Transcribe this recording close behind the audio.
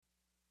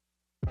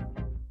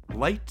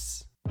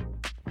Lights,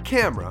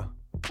 camera,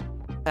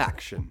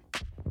 action.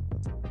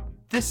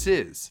 This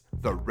is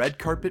the Red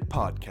Carpet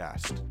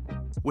Podcast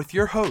with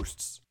your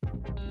hosts,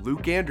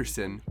 Luke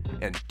Andersen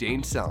and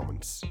Dane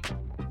Salmons.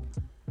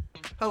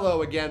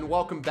 Hello again.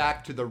 Welcome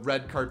back to the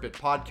Red Carpet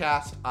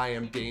Podcast. I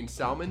am Dane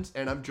Salmons,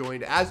 and I'm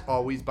joined, as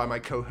always, by my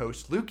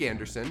co-host, Luke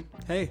Andersen.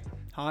 Hey.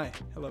 Hi.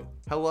 Hello.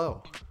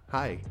 Hello.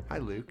 Hi,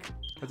 Luke.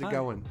 How's it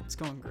going? It's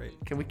going great.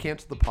 Can we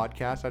cancel the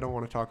podcast? I don't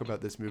want to talk about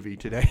this movie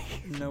today.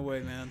 No way,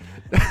 man.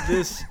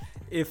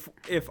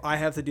 If I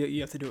have to do it,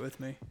 you have to do it with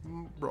me.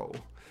 Bro.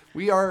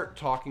 We are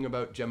talking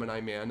about Gemini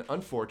Man.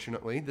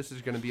 Unfortunately, this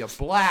is going to be a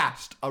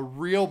blast, a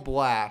real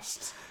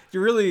blast.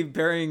 You're really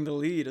burying the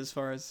lead as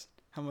far as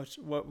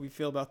what we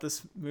feel about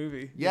this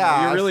movie.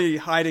 Yeah. You're really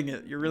hiding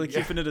it. You're really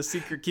keeping it a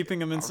secret, keeping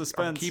them in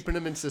suspense. I'm keeping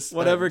them in suspense.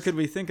 Whatever could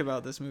we think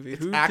about this movie?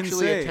 Who can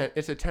say?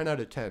 It's a 10 out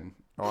of 10,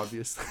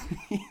 obviously.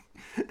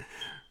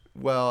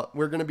 Well,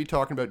 we're going to be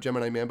talking about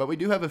Gemini Man, but we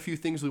do have a few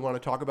things we want to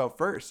talk about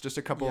first. Just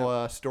a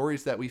couple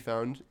stories that we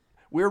found.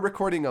 We're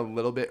recording a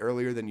little bit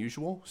earlier than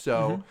usual,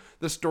 so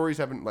the stories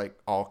haven't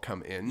all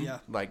come in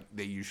like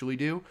they usually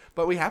do.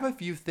 But we have a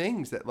few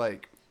things that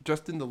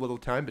just in the little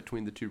time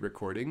between the two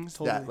recordings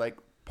that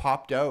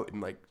popped out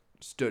and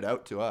stood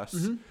out to us.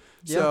 Mm-hmm.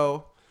 Yeah.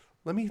 So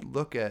let me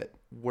look at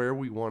where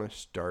we want to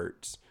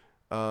start.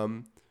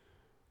 Well,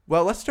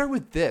 let's start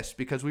with this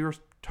because we were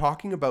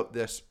talking about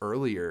this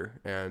earlier,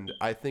 and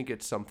I think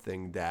it's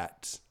something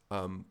that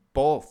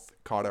both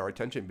caught our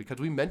attention because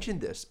we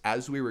mentioned this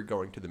as we were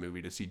going to the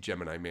movie to see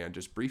Gemini Man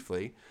just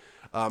briefly,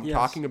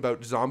 talking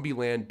about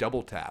Zombieland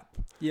Double Tap.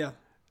 Yeah.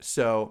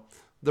 So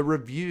the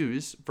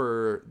reviews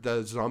for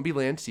the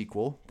Zombieland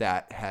sequel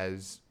that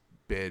has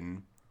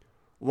been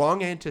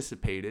long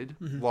anticipated,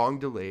 long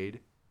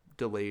delayed,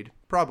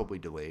 probably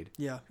delayed.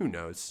 Yeah. Who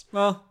knows?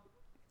 Well,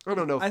 I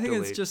don't know. I think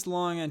it's just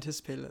long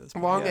anticipated at this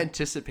point. Long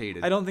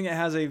anticipated. I don't think it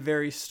has a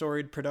very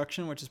storied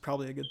production, which is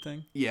probably a good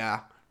thing.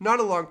 Yeah. Not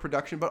a long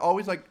production, but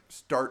always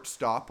start,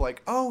 stop.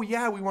 Oh,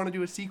 yeah, we want to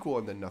do a sequel,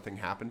 and then nothing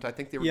happened. I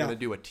think they were going to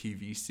do a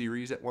TV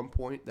series at one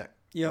point that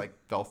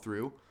fell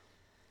through.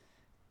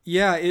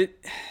 Yeah,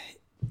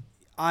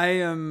 I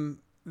am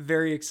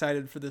very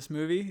excited for this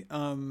movie.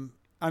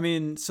 I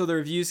mean, so the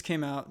reviews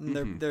came out,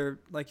 and they're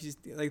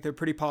they're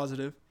pretty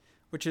positive,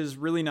 which is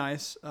really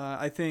nice.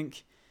 I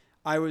think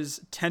I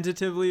was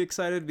tentatively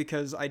excited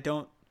because I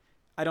don't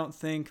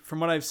think, from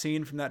what I've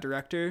seen from that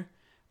director,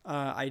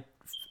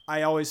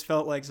 I always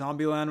felt like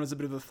Zombieland was a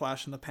bit of a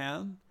flash in the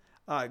pan.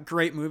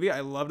 Great movie.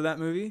 I loved that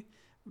movie.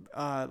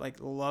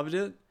 Loved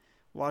it.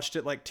 Watched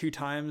it 2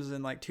 times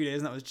in 2 days,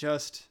 and that was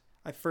just,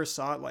 I first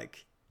saw it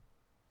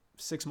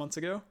 6 months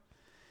ago.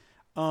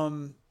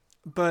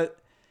 But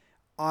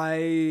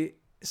I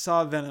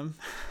saw Venom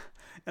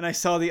and I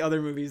saw the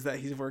other movies that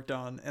he's worked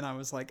on, and I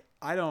was like,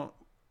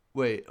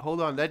 Wait,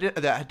 hold on.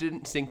 That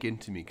didn't sink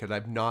into me because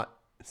I've not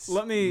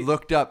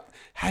looked up.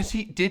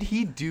 Did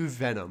he do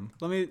Venom?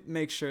 Let me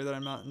make sure that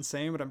I'm not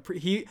insane, but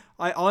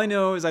all I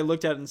know is I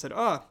looked at it and said,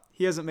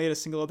 he hasn't made a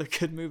single other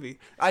good movie.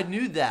 I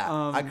knew that.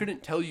 I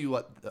couldn't tell you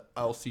what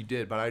else he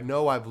did, but I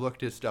know I've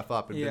looked his stuff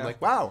up and been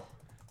like, wow,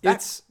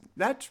 that's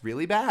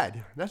really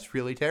bad. That's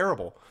really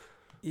terrible.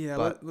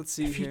 Yeah, let's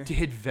see if here. He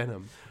did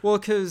Venom. Well,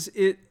 because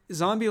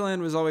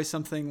Zombieland was always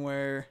something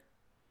where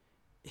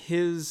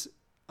his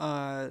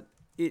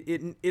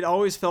it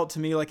always felt to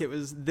me like it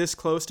was this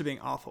close to being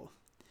awful.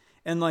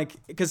 And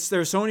because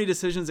there's so many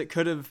decisions it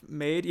could have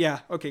made. Yeah,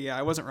 okay, yeah,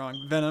 I wasn't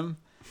wrong. Venom,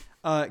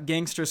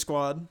 Gangster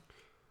Squad.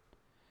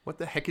 What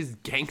the heck is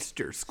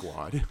Gangster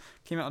Squad?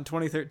 Came out in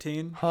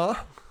 2013. Huh?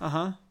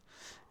 Uh-huh.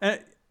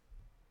 And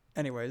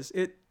anyways,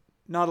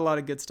 not a lot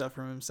of good stuff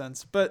from him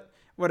since, but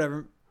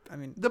whatever. I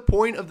mean, the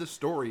point of the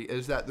story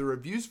is that the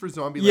reviews for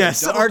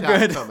Zombieland are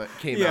good.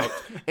 Came out,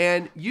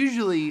 and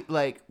usually,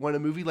 when a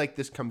movie like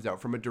this comes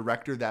out from a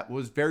director that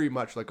was very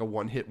much like a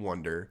one-hit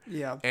wonder,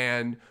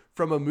 and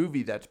from a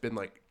movie that's been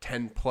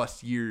 10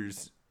 plus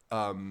years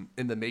in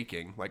the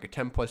making, a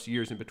 10 plus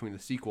years in between the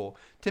sequel,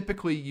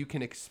 typically you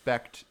can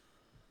expect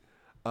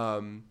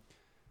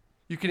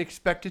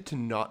it to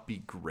not be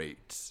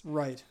great,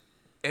 right?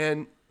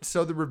 And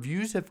so the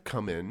reviews have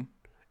come in,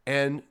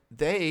 and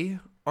they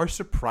are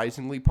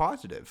surprisingly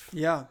positive.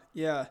 Yeah.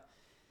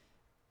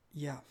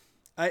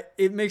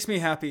 It makes me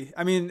happy.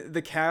 I mean,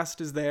 the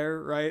cast is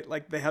there, right?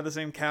 They have the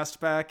same cast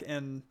back,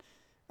 and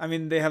I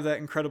mean, they have that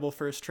incredible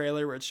first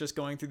trailer where it's just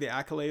going through the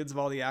accolades of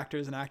all the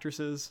actors and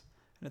actresses,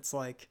 and it's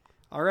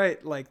all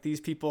right,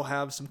 these people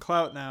have some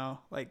clout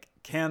now.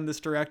 Can this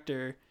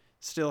director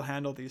still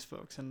handle these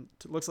folks? And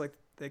it looks like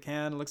they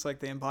can. It looks like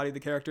they embody the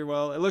character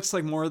well. It looks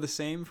like more of the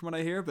same from what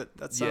I hear, but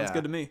that sounds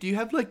good to me. Do you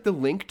have the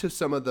link to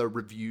some of the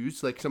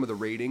reviews, some of the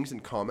ratings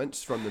and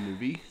comments from the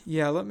movie?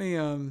 Yeah, let me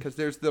because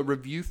there's the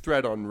review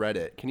thread on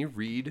Reddit. Can you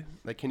read?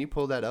 Can you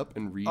pull that up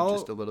and read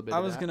just a little bit? I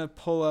was gonna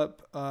pull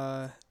up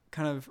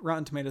kind of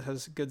Rotten Tomatoes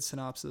has good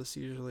synopsis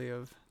usually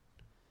of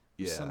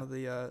some of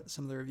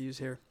the reviews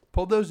here.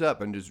 Pull those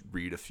up and just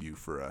read a few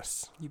for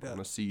us. You bet. I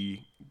want to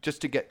see just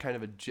to get kind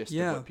of a gist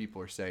of what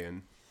people are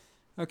saying.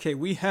 Okay,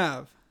 we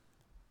have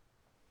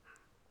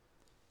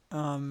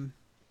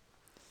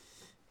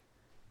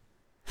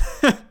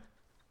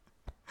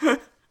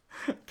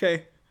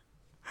Okay.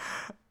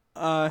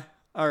 All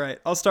right.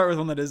 I'll start with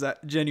one that is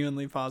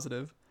genuinely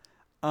positive.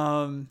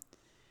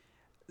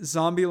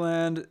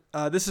 Zombieland.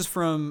 This is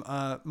from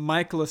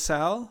Mick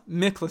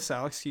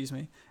LaSalle, excuse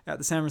me, at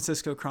the San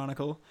Francisco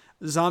Chronicle.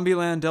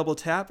 Zombieland Double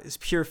Tap is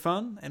pure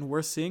fun and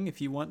worth seeing if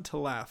you want to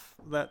laugh.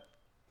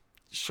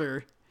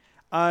 Sure.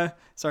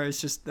 Sorry, it's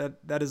just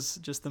that is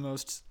just the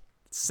most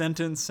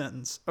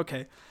sentence.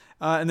 Okay.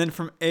 And then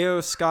from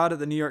A.O. Scott at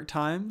the New York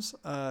Times,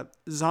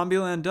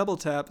 Zombieland Double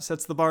Tap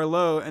sets the bar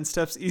low and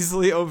steps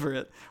easily over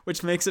it,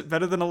 which makes it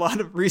better than a lot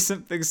of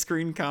recent big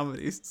screen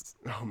comedies.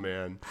 Oh,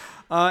 man.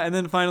 And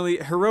then finally,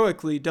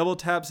 heroically, Double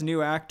Tap's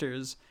new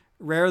actors,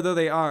 rare though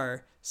they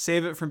are,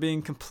 save it from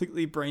being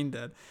completely brain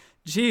dead.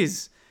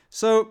 Jeez.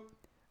 So,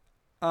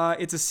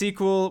 it's a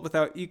sequel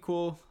without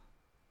equal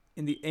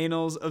in the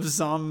annals of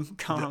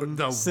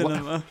Zomcom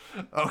cinema.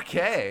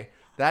 Okay.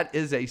 That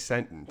is a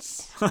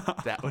sentence.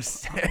 That was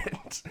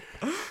said.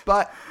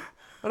 But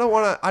I don't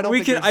want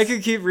to. I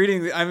could keep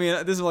reading. I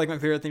mean, this is like my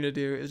favorite thing to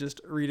do is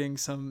just reading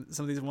some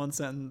of these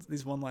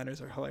these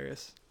one-liners are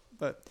hilarious.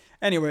 But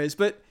anyways,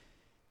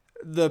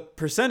 the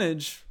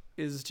percentage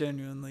is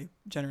generally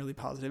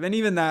positive, and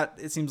even that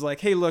it seems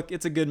like, hey, look,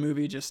 it's a good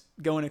movie. Just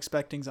go in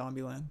expecting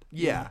Zombieland.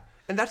 Yeah.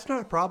 And that's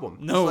not a problem.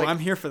 No, I'm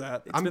here for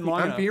that. I'm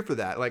here for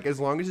that. Like, as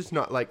long as it's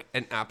not like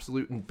an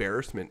absolute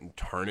embarrassment and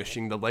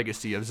tarnishing the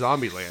legacy of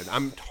Zombieland,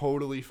 I'm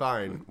totally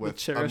fine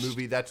with a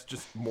movie that's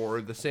just more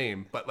of the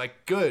same, but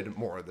like good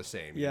more of the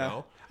same. Yeah. You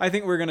know? I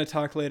think we're gonna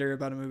talk later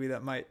about a movie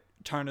that might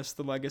tarnish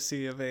the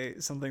legacy of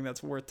something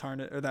that's worth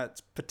tarnish or that's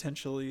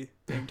potentially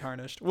being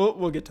tarnished.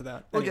 We'll get to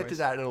that. We'll get to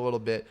that in a little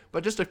bit,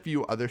 but just a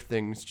few other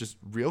things, just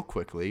real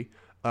quickly.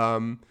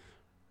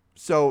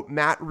 So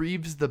Matt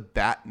Reeves, the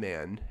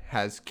Batman,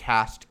 has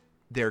cast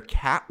their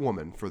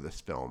Catwoman for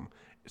this film.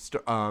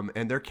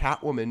 And their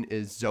Catwoman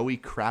is Zoe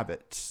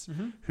Kravitz,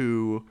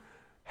 who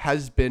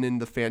has been in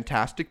the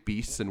Fantastic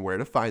Beasts and Where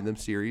to Find Them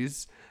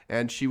series.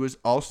 And she was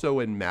also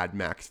in Mad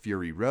Max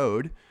Fury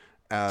Road.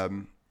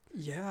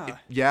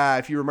 Yeah,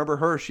 if you remember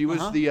her, she was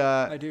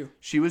I do.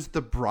 She was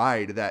the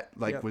bride that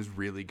was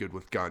really good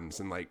with guns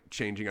and like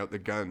changing out the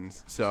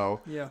guns. So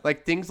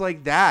like things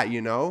like that,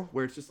 you know,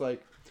 where it's just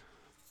like,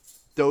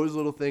 those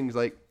little things,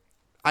 like,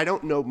 I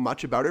don't know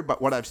much about her,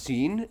 but what I've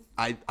seen,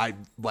 I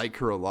like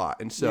her a lot.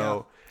 And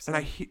so, and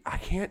I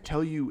can't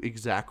tell you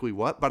exactly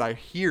what, but I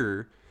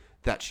hear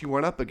that she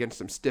went up against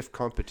some stiff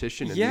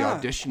competition in the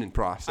auditioning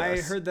process.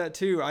 I heard that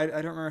too. I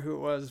don't remember who it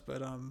was,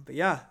 but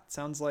yeah, it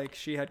sounds like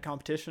she had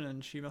competition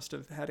and she must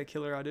have had a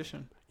killer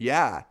audition.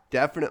 Yeah,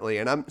 definitely.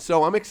 And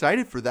I'm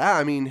excited for that.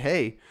 I mean,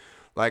 hey,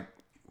 like,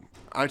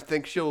 I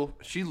think she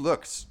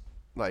looks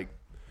like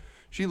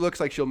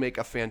she'll make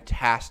a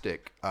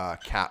fantastic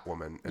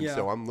Catwoman. And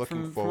so I'm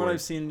looking forward. From what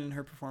I've seen in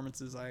her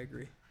performances, I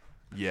agree.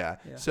 Yeah.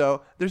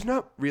 So there's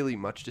not really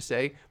much to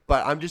say,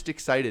 but I'm just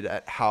excited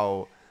at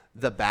how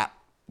the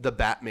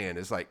Batman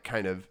is like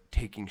kind of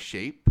taking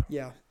shape.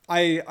 Yeah.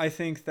 I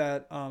think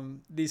that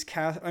these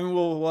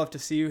we'll have to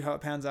see how it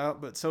pans out,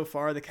 but so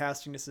far the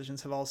casting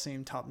decisions have all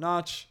seemed top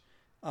notch.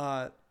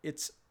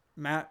 It's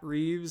Matt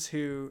Reeves,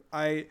 who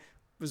I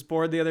was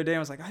bored the other day. I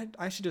was like,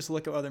 I should just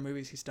look at other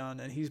movies he's done,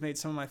 and he's made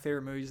some of my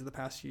favorite movies of the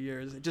past few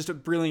years. Just a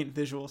brilliant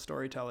visual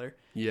storyteller.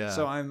 Yeah.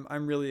 So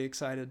I'm really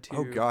excited to.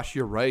 Oh gosh,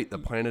 you're right. The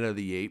Planet of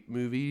the Apes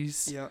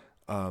movies. Yeah.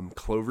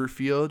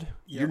 Cloverfield. Yep.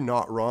 You're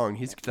not wrong.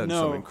 He's done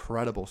some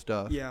incredible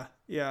stuff. Yeah.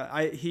 Yeah.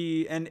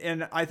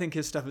 I think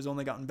his stuff has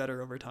only gotten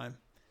better over time.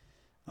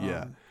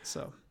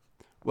 So.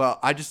 Well,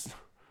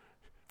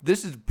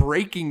 this is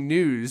breaking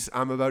news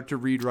I'm about to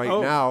read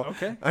now.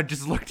 Okay. I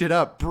just looked it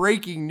up.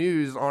 Breaking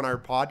news on our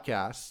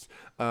podcast.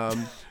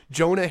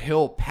 Jonah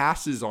Hill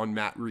passes on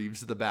Matt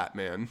Reeves, the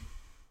Batman.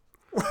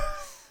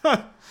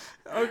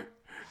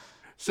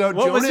 So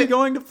what was he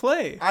going to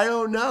play? I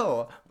don't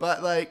know.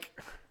 But like,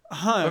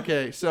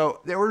 okay,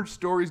 so there were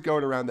stories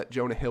going around that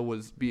Jonah Hill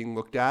was being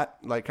looked at,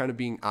 like kind of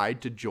being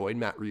eyed to join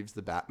Matt Reeves,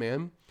 the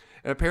Batman.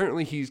 And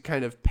apparently he's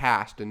kind of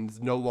passed and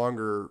is no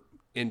longer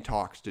in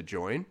talks to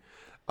join.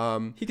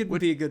 He could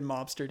be a good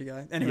mobster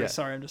guy. Anyway,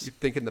 sorry, I'm just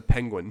thinking the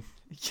Penguin.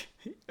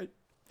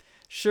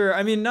 Sure,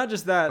 I mean not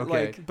just that,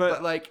 okay.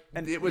 but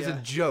it was a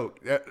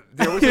joke.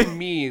 There was a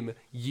meme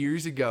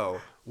years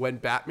ago when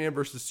Batman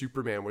versus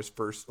Superman was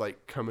first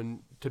like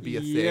coming to be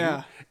a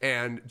thing,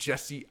 and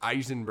Jesse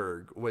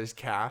Eisenberg was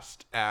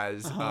cast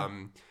as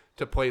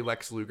to play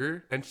Lex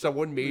Luger, and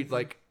someone made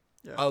like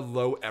a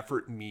low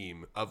effort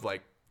meme of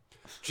like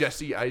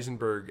Jesse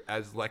Eisenberg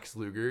as Lex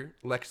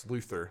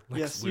Luthor.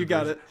 Yes, you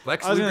got it.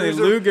 Lex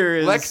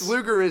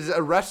Luger is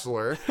a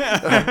wrestler.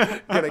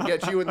 Gonna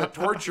get you in the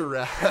torture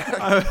rack.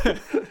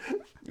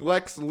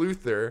 Lex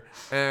Luthor,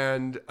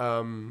 and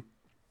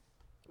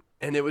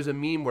it was a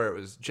meme where it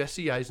was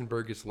Jesse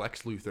Eisenberg is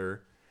Lex Luthor,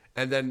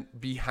 and then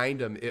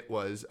behind him it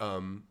was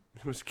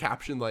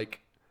captioned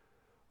like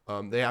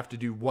they have to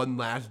do one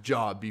last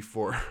job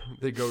before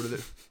they go to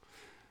the.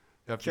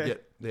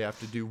 They have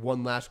to do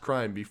one last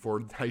crime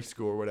before high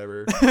school or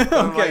whatever.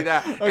 Something like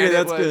that. Okay,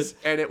 that's good.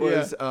 And it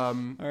was all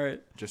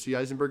right. Jesse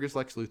Eisenberg as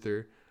Lex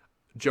Luthor,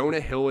 Jonah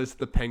Hill as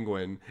the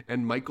Penguin,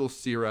 and Michael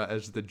Cera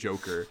as the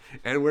Joker.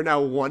 And we're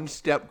now one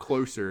step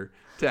closer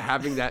to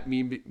having that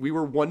meme. We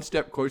were one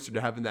step closer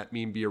to having that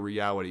meme be a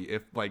reality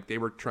if like they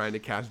were trying to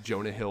cast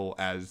Jonah Hill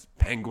as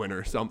Penguin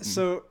or something.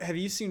 So have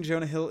you seen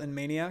Jonah Hill in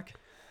Maniac?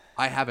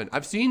 I haven't.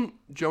 I've seen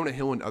Jonah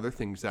Hill in other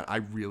things that I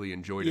really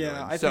enjoyed.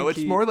 Yeah, so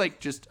it's more like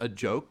just a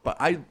joke, but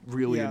I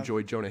really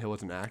enjoyed Jonah Hill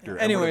as an actor.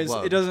 Anyways,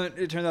 it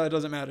turns out it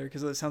doesn't matter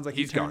because it sounds like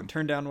he's gone.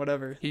 Turned down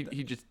whatever. He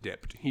just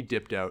dipped. He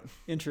dipped out.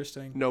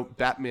 Interesting. No,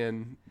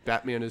 Batman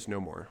is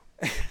no more.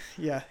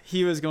 Yeah,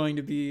 he was going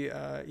to be.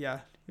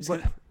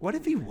 What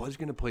if he was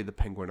going to play the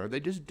Penguin? Are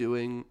they just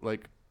doing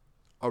like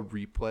a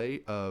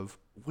replay of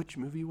which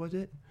movie was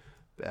it?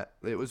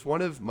 It was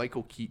one of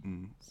Michael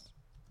Keaton's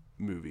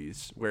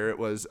movies where it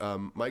was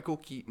Michael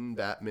Keaton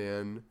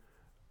Batman,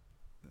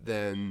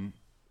 then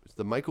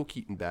the Michael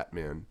Keaton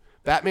Batman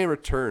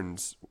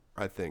Returns,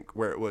 I think,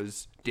 where it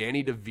was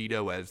Danny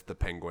DeVito as the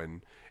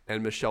Penguin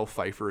and Michelle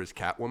Pfeiffer as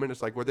Catwoman.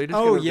 It's like, were they just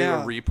going to do a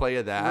replay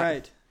of that?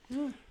 Right.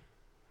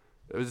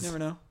 It was, never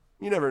know.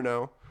 You never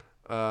know.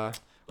 But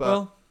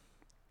well,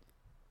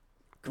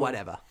 cool.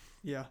 Whatever.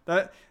 Yeah,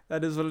 that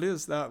is what it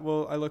is. I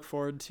look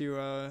forward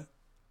to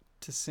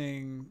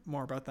seeing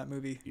more about that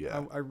movie.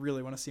 Yeah. I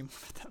really want to see more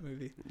about that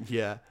movie.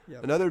 Yeah.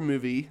 Yep. Another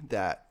movie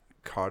that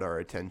caught our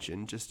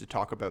attention, just to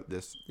talk about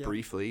this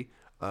briefly,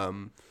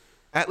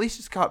 at least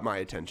it's caught my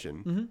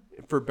attention,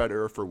 for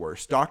better or for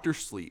worse. Dr.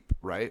 Sleep,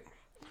 right?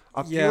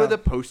 A few of the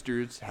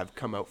posters have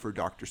come out for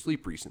Dr.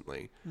 Sleep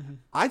recently.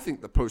 I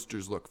think the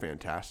posters look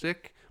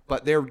fantastic,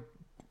 but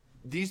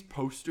these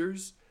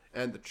posters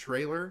and the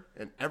trailer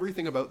and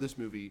everything about this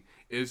movie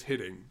is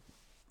hitting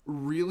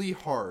really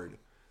hard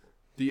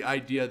the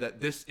idea that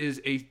this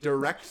is a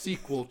direct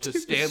sequel to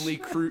Stanley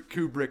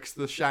Kubrick's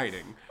The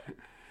Shining.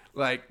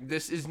 Like,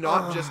 this is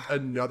not just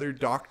another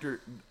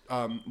doctor.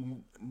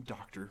 I'm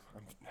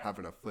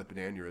having a flippant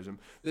aneurysm.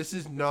 This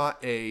is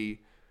not a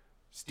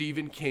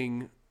Stephen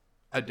King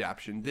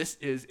adaptation. This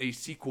is a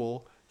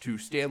sequel to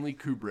Stanley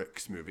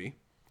Kubrick's movie.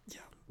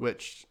 Yeah.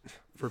 Which,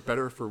 for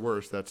better or for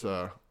worse, that's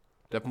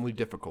definitely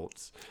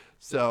difficult.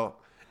 So,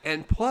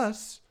 and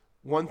plus,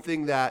 one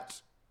thing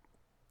that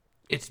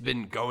it's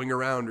been going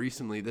around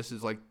recently, this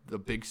is like the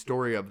big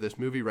story of this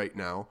movie right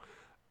now.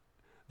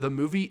 The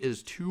movie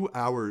is 2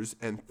 hours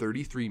and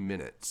 33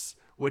 minutes,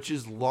 which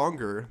is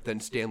longer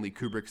than Stanley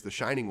Kubrick's The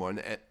Shining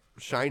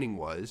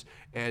was,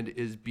 and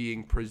is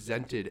being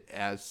presented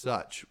as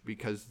such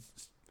because,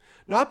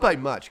 not by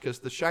much, because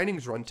The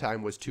Shining's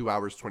runtime was 2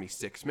 hours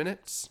 26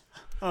 minutes.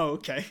 Oh,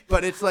 okay.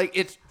 But it's like,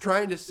 it's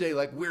trying to say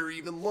like, we're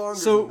even longer.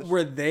 So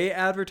were they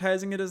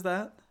advertising it as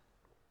that?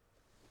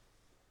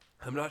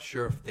 I'm not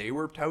sure if they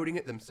were touting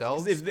it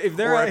themselves. If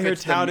they're out here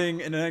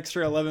touting an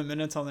extra 11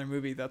 minutes on their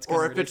movie, that's kind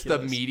of ridiculous. Or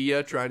if it's the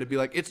media trying to be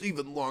like, it's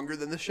even longer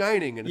than The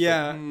Shining. And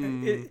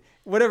it's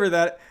whatever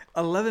that,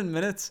 11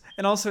 minutes.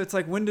 And also, it's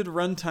like, when did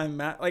runtime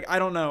matter? Like, I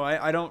don't know.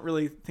 I don't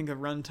really think of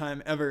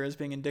runtime ever as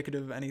being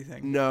indicative of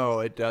anything. No,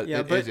 it does.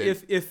 Yeah, but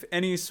if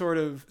any sort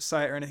of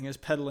site or anything is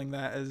peddling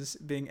that as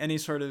being any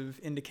sort of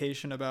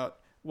indication about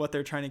what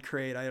they're trying to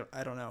create,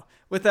 I don't know.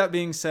 With that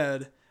being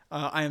said,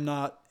 I am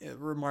not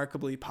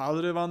remarkably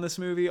positive on this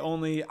movie.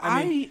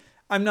 I'm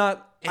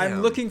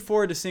looking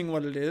forward to seeing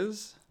what it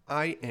is.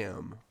 I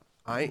am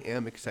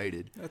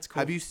excited. That's cool.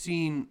 Have you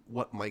seen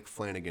what Mike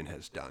Flanagan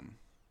has done?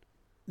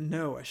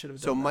 No, I should have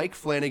done So that. Mike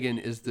Flanagan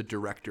is the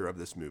director of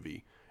this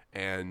movie.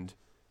 And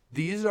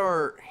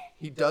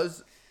he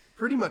does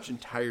pretty much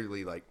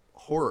entirely like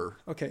horror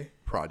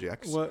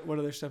projects. What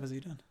other stuff has he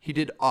done? He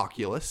did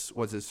Oculus,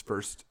 was his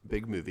first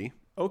big movie.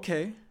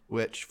 Okay.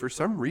 Which for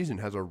some reason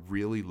has a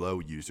really low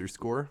user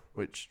score,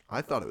 which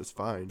I thought it was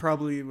fine.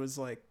 Probably was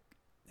like,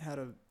 had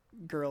a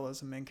girl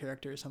as a main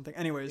character or something.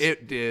 Anyways.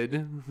 It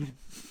did.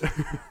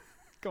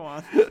 Go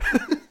on.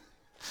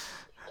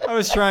 I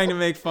was trying to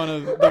make fun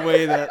of the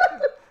way that...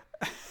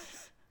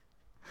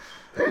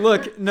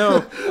 Look,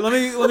 no,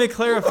 let me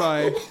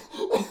clarify.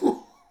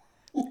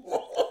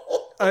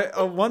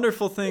 A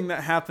wonderful thing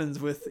that happens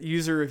with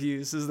user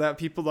reviews is that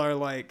people are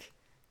like,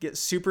 get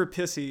super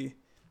pissy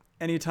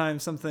anytime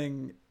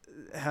something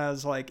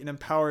has like an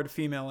empowered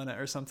female in it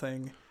or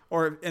something,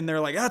 and they're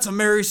like, that's a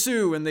Mary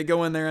Sue, and they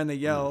go in there and they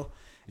yell,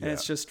 and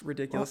it's just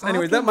ridiculous.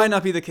 Anyways, that might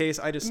not be the case.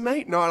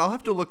 Might not. I'll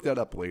have to look that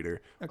up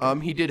later.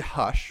 Okay. He did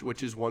Hush,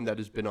 which is one that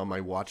has been on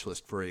my watch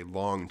list for a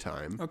long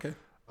time. Okay.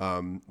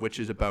 Which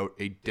is about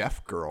a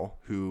deaf girl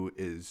who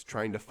is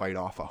trying to fight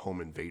off a home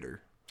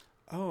invader.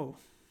 Oh.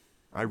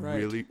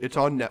 It's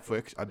on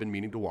Netflix. I've been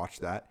meaning to watch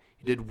that.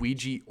 He did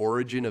Ouija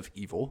Origin of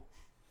Evil.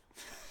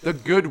 The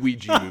good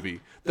Ouija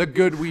movie. The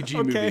good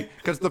Ouija movie.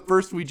 Because the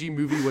first Ouija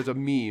movie was a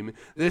meme.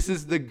 This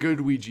is the good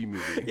Ouija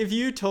movie. If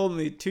you told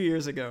me 2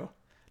 years ago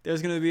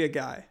there's going to be a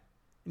guy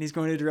and he's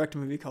going to direct a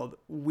movie called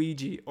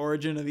Ouija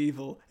Origin of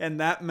Evil, and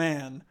that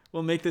man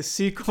will make the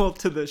sequel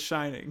to The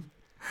Shining,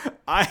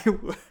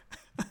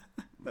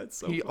 That's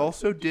so He funny.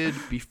 also did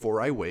Before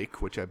I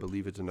Wake, which I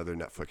believe is another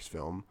Netflix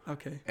film.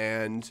 Okay.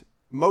 And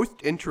most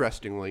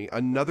interestingly,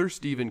 another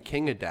Stephen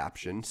King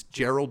adaptation,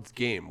 Gerald's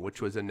Game,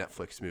 which was a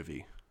Netflix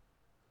movie.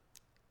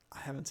 I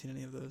haven't seen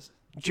any of those.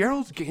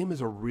 Gerald's Game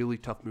is a really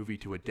tough movie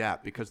to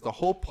adapt because the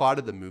whole plot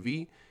of the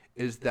movie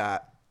is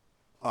that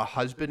a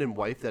husband and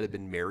wife that have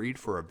been married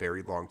for a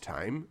very long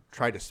time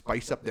try to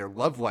spice up their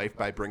love life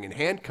by bringing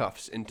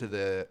handcuffs into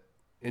their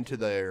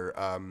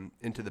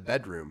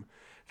bedroom.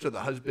 So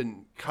the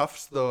husband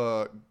cuffs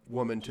the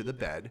woman to the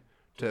bed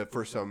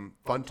for some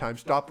fun time.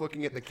 Stop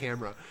looking at the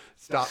camera.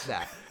 Stop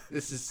that.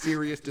 This is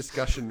serious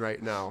discussion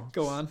right now.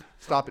 Go on.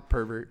 Stop it,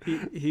 pervert.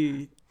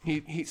 He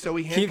So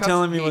he handcuffs, keep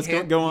telling me what's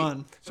going to go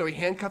on. So he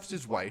handcuffs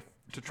his wife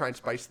to try and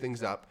spice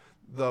things up.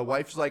 The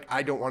wife's like,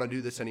 I don't want to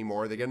do this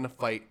anymore. They get in a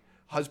fight.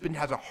 Husband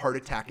has a heart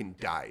attack and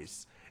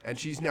dies. And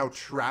she's now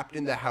trapped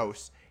in the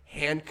house,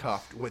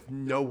 handcuffed with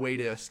no way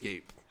to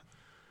escape.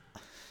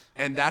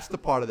 And that's the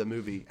part of the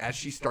movie as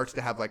she starts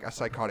to have like a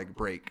psychotic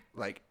break,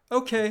 like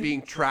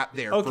being trapped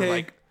there for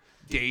like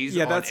days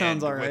on that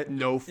sounds end all right. with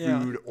no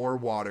food or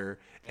water,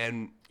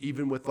 and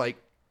even with like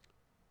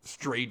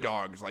stray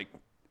dogs like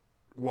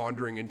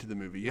wandering into the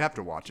movie. You have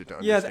to watch it to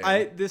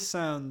understand.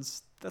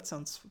 That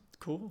sounds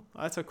cool.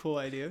 That's a cool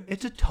idea.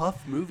 It's a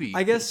tough movie,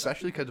 I guess,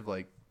 especially because of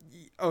like.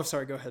 Oh,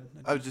 sorry. Go ahead.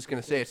 I was just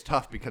gonna say it's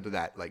tough because of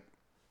that, like,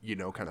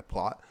 kind of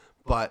plot,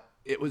 but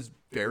it was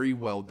very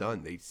well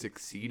done. They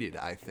succeeded,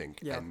 I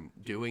think, in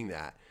doing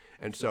that.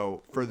 And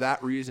so, for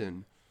that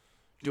reason,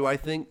 do I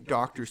think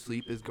Dr.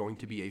 Sleep is going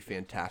to be a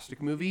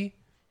fantastic movie?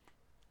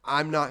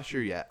 I'm not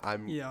sure yet.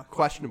 I'm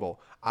questionable.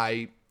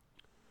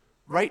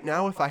 Right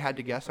now, if I had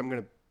to guess, I'm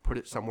going to put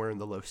it somewhere in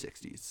the low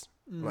 60s.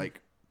 Like,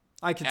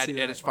 I can see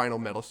that. At its final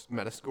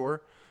meta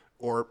score,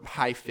 or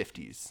high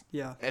 50s.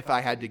 Yeah. If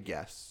I had to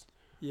guess.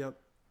 Yep.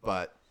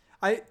 But.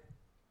 I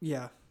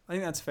think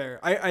that's fair.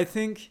 I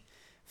think...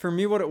 For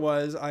me, what it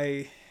was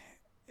when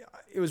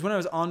I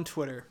was on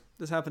Twitter.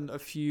 This happened a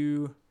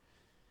few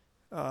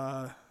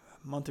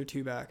month or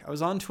two back. I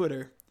was on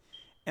Twitter,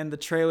 and the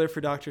trailer for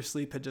Dr.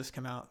 Sleep had just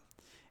come out.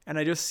 And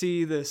I just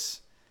see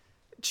this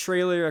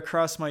trailer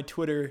across my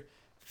Twitter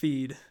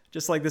feed,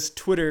 just like this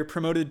Twitter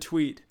promoted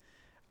tweet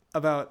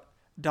about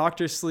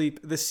Dr. Sleep,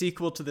 the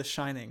sequel to The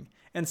Shining.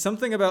 And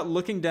something about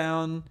looking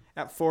down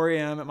at 4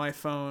 a.m. at my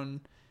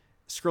phone,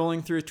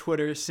 scrolling through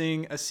Twitter,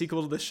 seeing a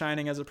sequel to The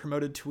Shining as a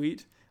promoted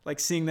tweet, like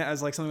seeing that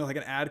as like something like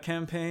an ad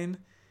campaign.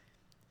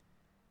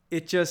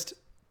 It just,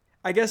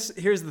 I guess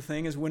here's the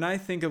thing is when I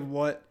think of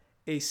what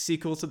a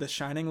sequel to The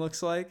Shining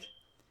looks like,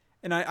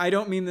 and I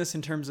don't mean this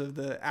in terms of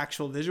the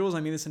actual visuals, I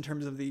mean this in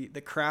terms of the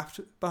craft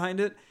behind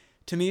it.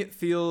 To me, it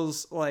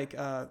feels like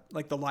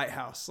The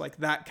Lighthouse, like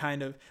that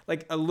kind of,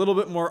 like a little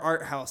bit more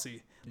art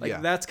housey.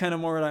 Like that's kind of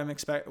more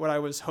what I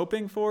was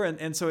hoping for.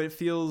 And so it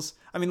feels,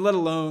 I mean, let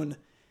alone,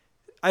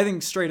 I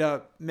think straight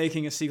up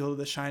making a sequel to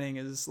The Shining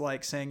is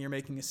like saying you're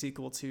making a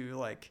sequel to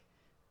like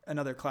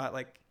another class,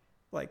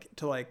 like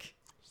to like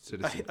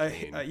Citizen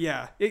Kane.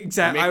 Yeah,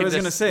 exactly. I was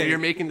going to say you're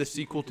making the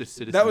sequel to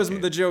Citizen Kane. That was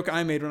the joke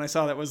I made when I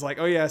saw that was like,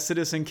 oh yeah,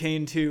 Citizen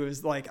Kane 2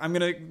 is like, I'm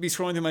going to be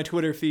scrolling through my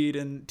Twitter feed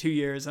in 2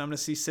 years and I'm going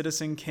to see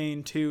Citizen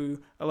Kane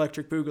 2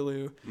 Electric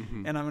Boogaloo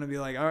and I'm going to be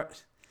like, all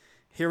right,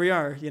 here we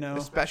are,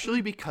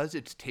 Especially because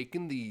it's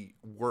taken the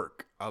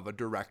work of a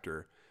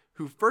director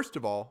who, first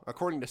of all,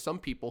 according to some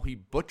people, he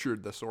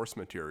butchered the source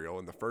material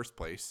in the first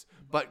place,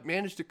 but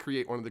managed to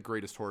create one of the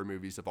greatest horror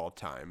movies of all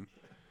time.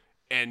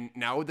 And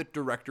now the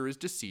director is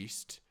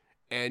deceased,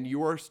 and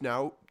you are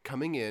now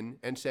coming in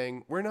and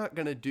saying, we're not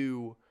going to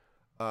do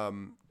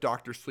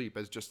Dr. Sleep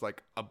as just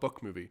like a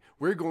book movie.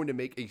 We're going to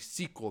make a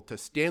sequel to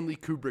Stanley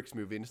Kubrick's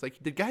movie. And it's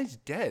like, the guy's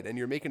dead, and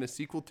you're making a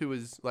sequel to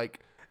his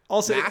like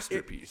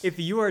masterpiece. If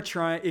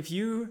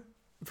you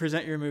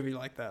present your movie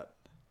like that,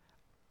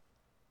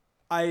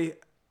 I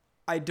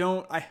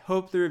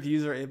hope the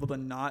reviews are able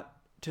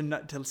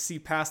to see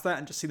past that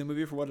and just see the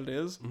movie for what it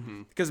is.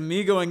 Because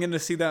me going in to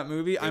see that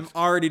movie, I'm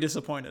already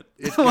disappointed.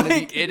 It's gonna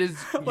be. It is.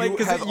 You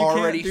have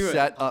already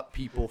set up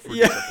people for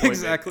disappointment.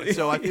 Exactly.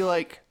 So I feel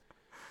like,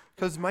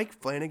 because Mike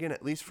Flanagan,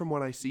 at least from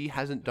what I see,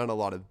 hasn't done a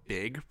lot of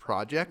big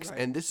projects,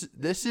 and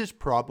this is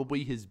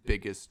probably his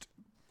biggest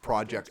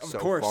project so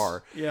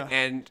far. Yeah.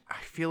 And I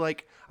feel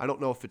like, I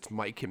don't know if it's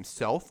Mike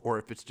himself or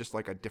if it's just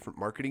like a different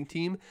marketing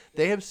team.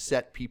 They have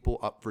set people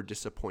up for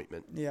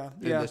disappointment in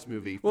this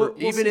movie.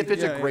 Even if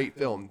it's a great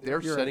film,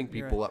 they're setting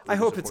people up for I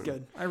hope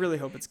disappointment. it's good. I really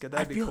hope it's good.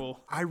 That'd be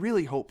cool. I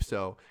really hope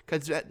so.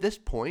 Because at this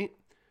point,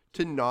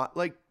 to not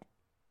like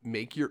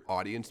make your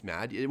audience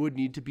mad, it would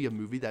need to be a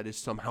movie that is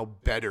somehow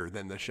better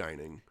than The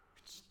Shining.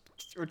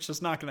 Which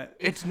is not gonna.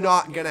 It's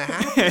not gonna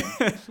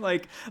happen.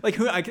 like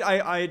who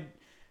I.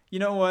 You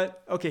know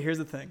what? Okay, here's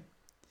the thing.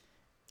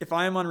 If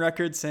I am on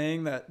record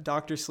saying that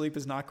Dr. Sleep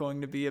is not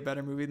going to be a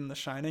better movie than The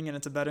Shining, and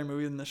it's a better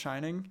movie than The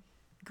Shining,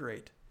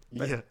 great.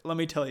 But let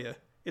me tell you,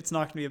 it's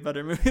not going to be a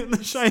better movie than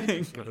The Shining.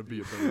 It's going to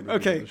be a better movie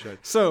than The Shining.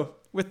 So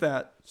with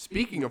that.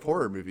 Speaking of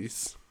horror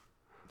movies.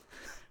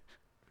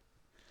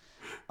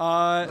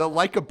 The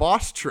Like a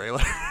Boss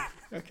trailer.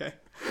 Okay.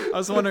 I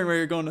was wondering where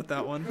you're going with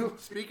that one.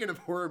 Speaking of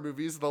horror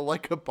movies, the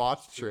Like a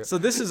Boss trip. So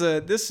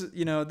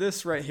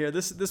this right here,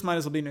 this might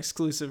as well be an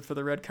exclusive for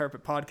the Red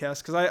Carpet Podcast,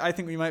 because I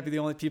think we might be the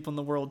only people in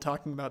the world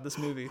talking about this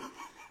movie.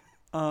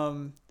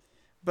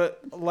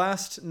 But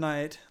last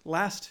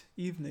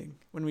evening,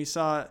 when we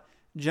saw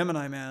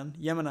Gemini Man,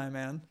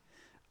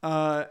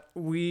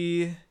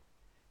 we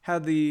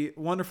had the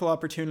wonderful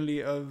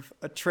opportunity of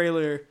a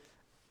trailer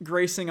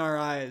gracing our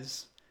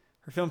eyes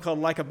for a film called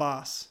Like a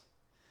Boss.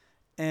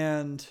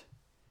 And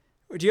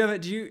do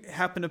you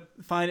happen to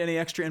find any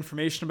extra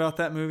information about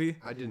that movie?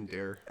 I didn't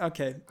dare.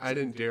 Okay. I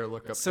didn't dare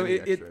look up so any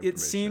extra information. It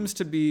seems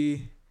to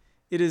be,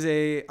 it is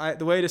the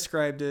way I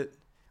described it,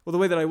 well, the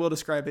way that I will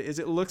describe it is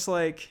it looks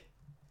like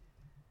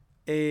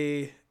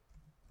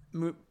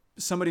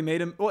somebody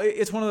made him. Well,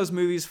 it's one of those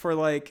movies for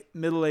like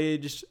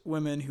middle-aged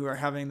women who are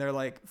having their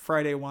like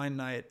Friday wine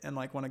night and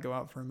like want to go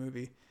out for a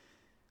movie.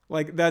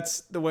 Like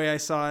that's the way I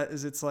saw it.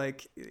 Is it's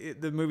like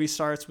the movie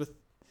starts with,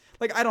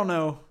 like, I don't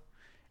know,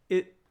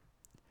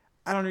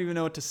 I don't even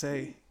know what to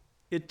say.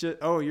 It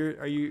just are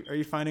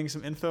you finding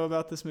some info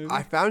about this movie?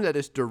 I found that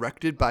it's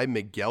directed by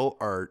Miguel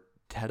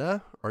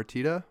Arteta.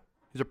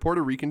 He's a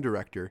Puerto Rican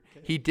director.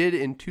 Okay. He did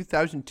in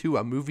 2002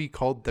 a movie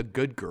called The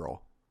Good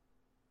Girl.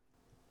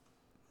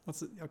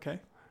 What's it? Okay.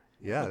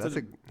 Yeah,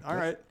 all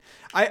right.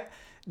 I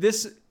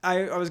was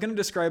going to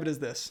describe it as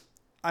this.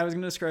 I was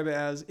going to describe it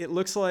as, it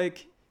looks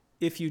like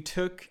if you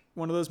took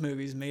one of those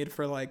movies made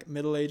for like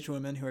middle-aged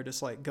women who are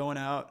just like going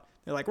out,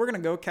 they're like, we're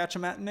going to go catch a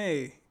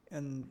matinee,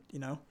 and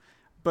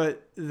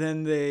but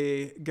then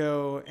they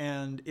go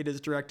and it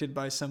is directed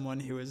by someone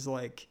who is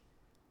like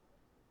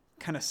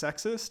kind of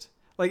sexist.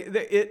 Like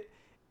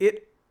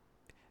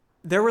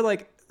there were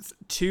like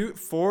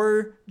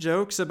 4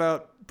 jokes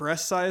about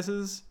breast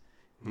sizes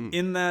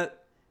in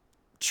that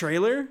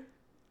trailer.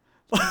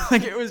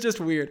 Like it was just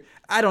weird.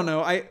 I don't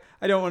know. I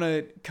don't want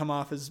to come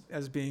off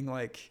as being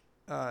like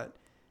an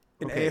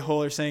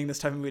a-hole or saying this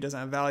type of movie doesn't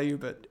have value,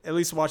 but at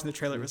least watching the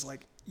trailer was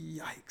like,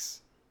 yikes.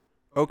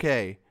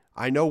 Okay,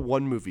 I know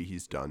one movie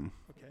he's done.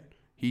 Okay.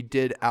 He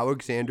did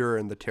Alexander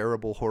and the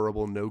Terrible,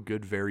 Horrible, No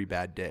Good, Very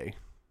Bad Day.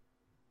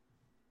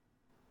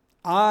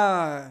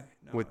 No.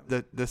 With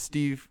the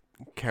Steve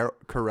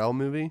Carell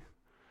movie.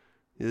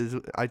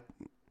 Do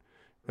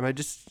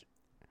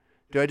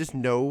I just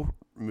know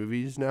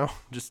movies now?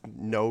 Just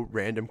know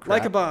random crap?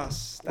 Like a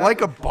Boss.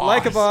 Like a Boss.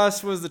 Like a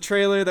Boss was the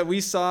trailer that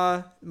we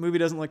saw. The movie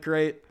doesn't look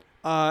great.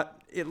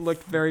 It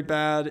looked very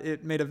bad.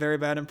 It made a very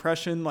bad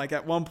impression. Like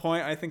at one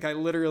point, I think I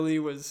literally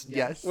was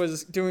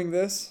doing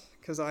this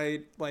because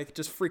I like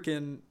just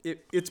freaking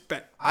it's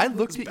bad. I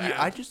looked at you.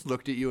 I just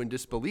looked at you in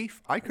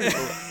disbelief. I couldn't.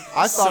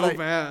 I thought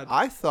bad.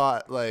 I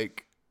thought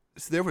like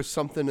there was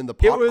something in the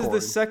popcorn. It was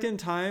the second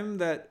time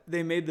that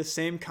they made the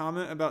same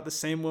comment about the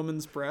same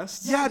woman's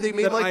breasts. Yeah, they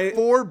made like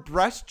 4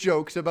 breast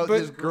jokes about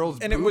this girl's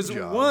boob and it was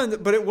job.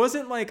 one, but it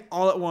wasn't like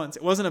all at once.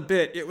 It wasn't a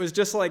bit. It was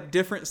just like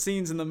different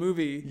scenes in the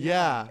movie.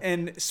 Yeah.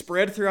 And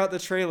spread throughout the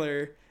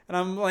trailer. And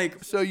I'm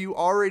like, so you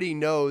already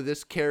know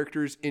this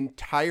person's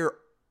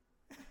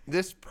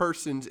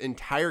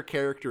entire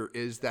character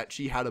is that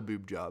she had a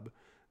boob job.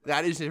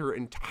 That is her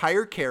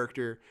entire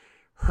character.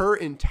 Her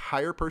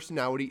entire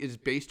personality is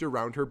based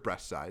around her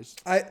breast size.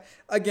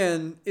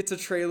 Again, it's a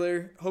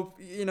trailer. Hope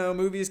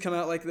movies come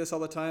out like this all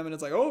the time, and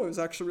it's like, oh, it was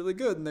actually really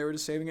good, and they were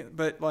just saving it.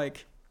 But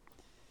like,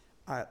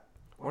 I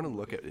want to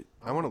look at it.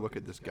 I want to look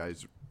at this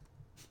guy's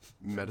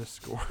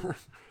Metascore.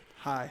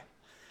 High.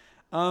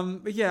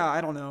 But yeah,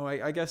 I don't know.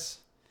 I guess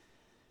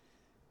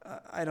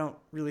I don't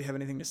really have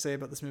anything to say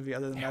about this movie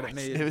other than that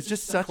it was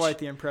just quite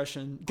the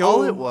impression.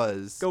 Go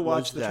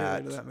watch the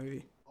trailer to that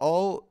movie.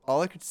 All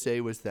I could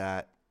say was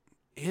that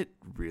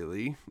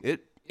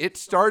it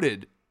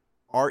started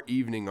our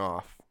evening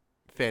off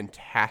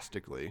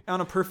fantastically.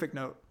 On a perfect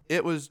note.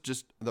 It was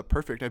just the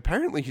perfect.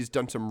 Apparently he's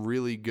done some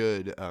really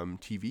good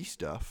TV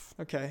stuff.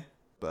 Okay.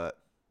 But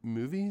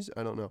movies,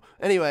 I don't know.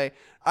 Anyway,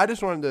 I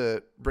just wanted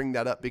to bring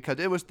that up because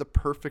it was the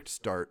perfect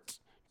start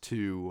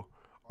to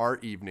our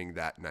evening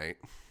that night.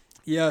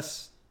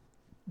 Yes.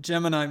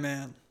 Gemini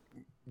Man.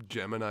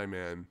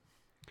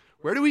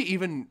 Where do we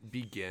even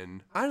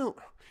begin?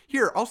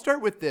 Here, I'll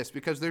start with this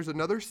because there's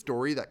another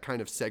story that kind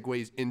of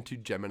segues into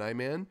Gemini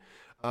Man.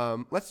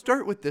 Let's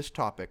start with this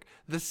topic.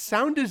 The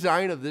sound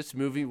design of this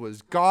movie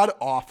was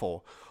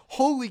god-awful.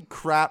 Holy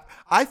crap.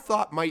 I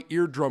thought my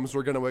eardrums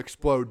were going to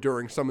explode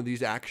during some of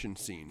these action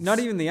scenes. Not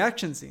even the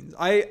action scenes.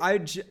 I've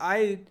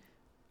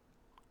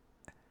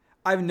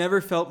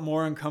never felt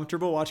more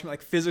uncomfortable watching,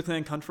 like physically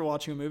uncomfortable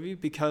watching a movie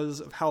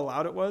because of how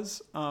loud it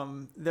was.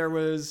 There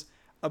was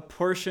a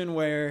portion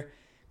where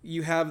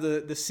you have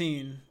the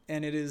scene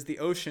and it is the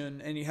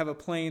ocean and you have a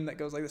plane that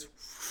goes like this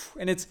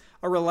and it's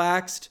a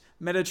relaxed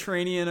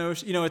Mediterranean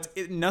ocean.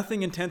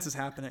 Nothing intense is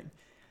happening.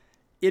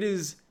 It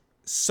is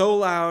so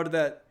loud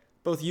that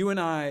both you and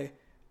I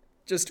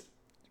just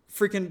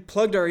freaking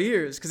plugged our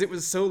ears because it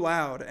was so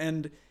loud.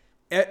 And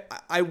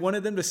I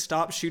wanted them to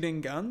stop shooting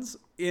guns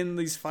in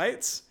these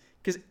fights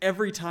because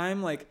every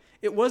time, like,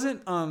 it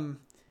wasn't,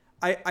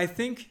 I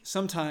think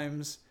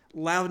sometimes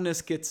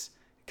loudness gets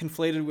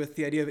conflated with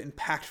the idea of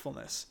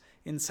impactfulness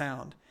in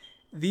sound.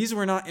 These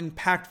were not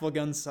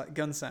impactful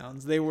gun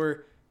sounds. They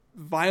were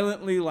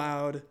violently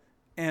loud,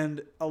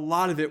 and a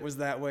lot of it was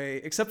that way,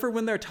 except for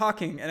when they're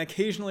talking. And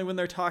occasionally when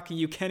they're talking,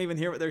 you can't even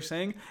hear what they're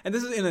saying. And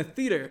this is in a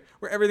theater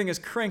where everything is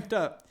cranked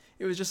up.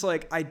 It was just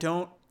like, I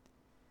don't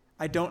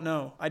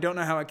know. I don't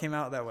know how it came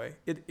out that way.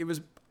 It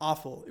was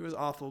awful. It was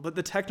awful. But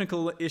the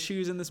technical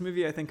issues in this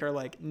movie, I think, are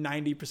like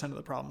 90% of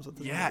the problems with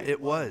this movie. Yeah,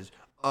 it was.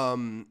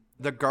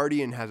 The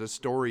Guardian has a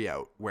story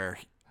out where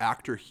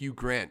actor Hugh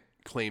Grant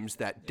claims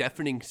that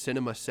deafening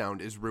cinema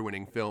sound is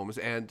ruining films.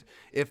 And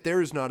if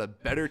there is not a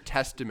better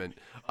testament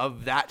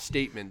of that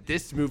statement,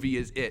 this movie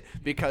is it.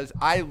 Because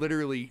I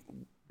literally,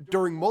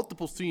 during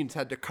multiple scenes,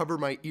 had to cover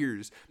my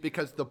ears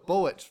because the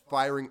bullets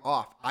firing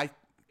off,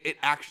 it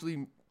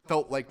actually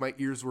felt like my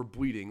ears were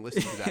bleeding.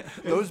 Listen to that.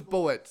 Those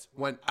bullets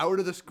went out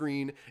of the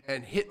screen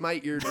and hit my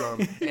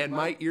eardrum, and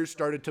my ears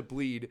started to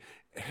bleed,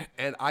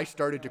 and I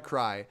started to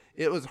cry.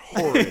 It was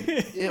horrid.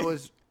 It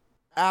was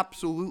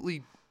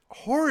absolutely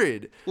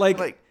horrid.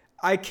 Like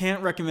I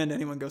can't recommend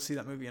anyone go see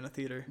that movie in a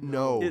theater.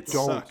 No, it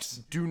don't. Sucks.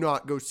 Do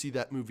not go see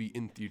that movie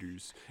in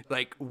theaters.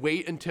 Like,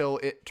 wait until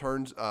it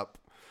turns up.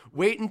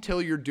 Wait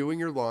until you're doing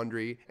your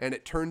laundry and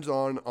it turns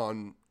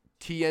on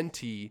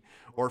TNT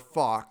or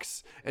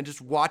Fox, and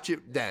just watch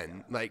it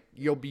then. Like,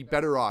 you'll be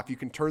better off. You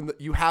can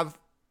you have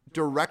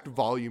direct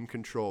volume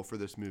control for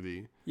this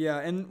movie. Yeah,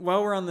 and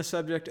while we're on the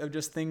subject of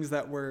just things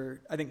that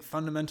were, I think,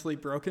 fundamentally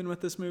broken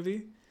with this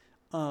movie,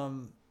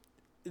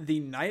 the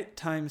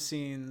nighttime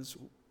scenes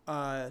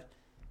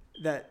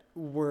that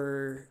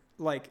were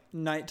like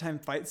nighttime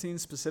fight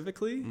scenes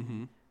specifically,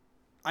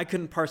 I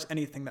couldn't parse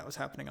anything that was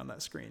happening on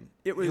that screen.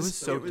 It was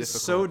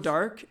so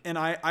dark, and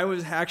I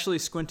was actually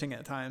squinting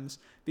at times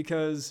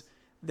because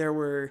there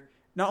were,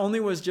 not only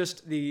was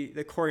just the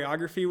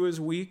choreography was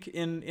weak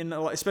in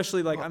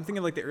especially like, I'm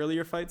thinking like the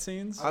earlier fight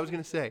scenes. I was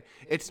going to say,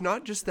 it's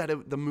not just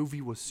that the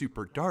movie was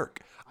super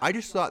dark. I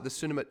just thought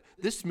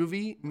this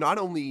movie, not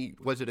only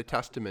was it a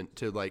testament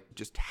to like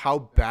just how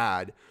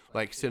bad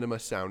like cinema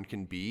sound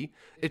can be,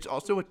 it's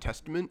also a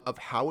testament of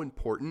how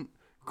important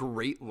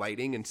great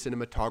lighting and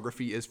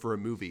cinematography is for a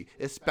movie,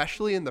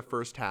 especially in the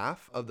first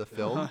half of the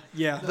film.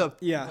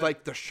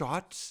 Like the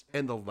shots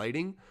and the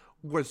lighting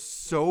was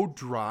so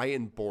dry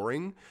and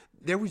boring.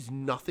 There was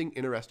nothing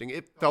interesting.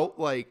 It felt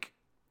like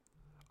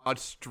a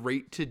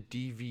straight to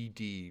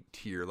DVD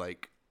tier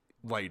like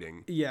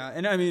lighting. Yeah,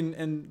 and I mean,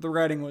 and the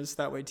writing was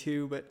that way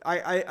too, but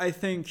I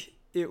think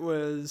it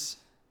was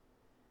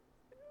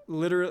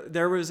literally,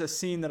 there was a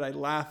scene that I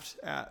laughed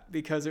at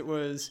because it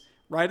was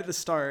right at the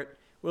start.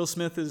 Will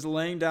Smith is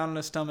laying down on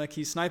his stomach.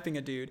 He's sniping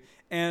a dude.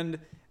 And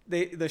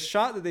the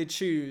shot that they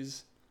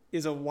choose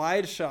is a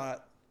wide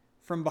shot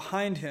from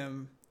behind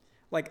him,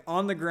 like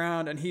on the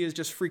ground, and he is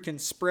just freaking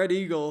spread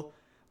eagle.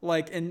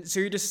 Like, and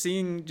so you're just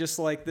seeing just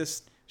like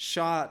this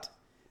shot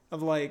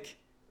of like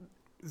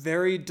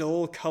very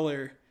dull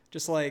color,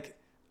 just like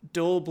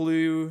dull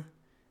blue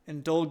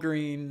and dull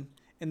green.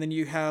 And then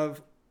you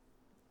have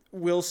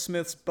Will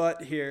Smith's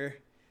butt here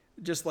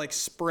just like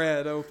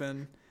spread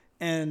open.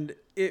 And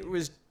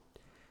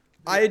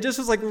I just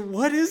was like,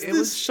 what is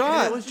this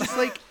shot? It was just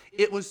like,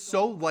 it was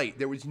so light.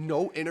 There was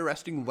no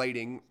interesting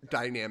lighting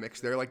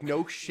dynamics there, like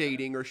no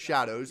shading or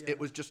shadows. It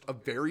was just a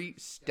very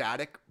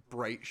static,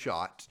 bright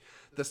shot.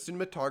 The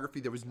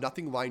cinematography, there was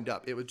nothing lined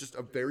up. It was just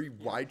a very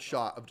wide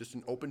shot of just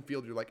an open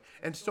field. You're like,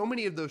 and so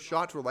many of those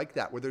shots were like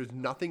that, where there's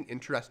nothing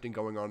interesting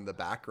going on in the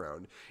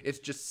background. It's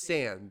just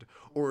sand,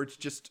 or it's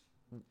just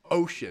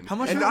ocean.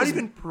 And not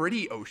even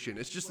pretty ocean.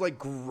 It's just like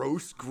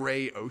gross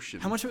gray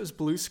ocean. How much of it was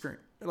blue screen?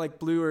 Like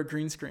blue or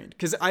green screen?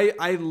 Because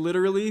I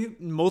literally,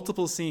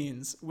 multiple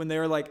scenes when they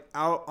were like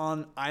out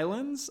on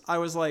islands, I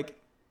was like,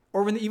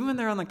 or even when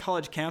they're on the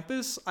college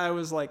campus, I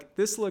was like,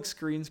 this looks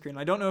green screen.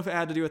 I don't know if it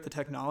had to do with the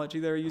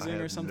technology they were using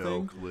or something.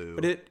 No clue.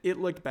 But it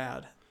looked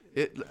bad.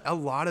 A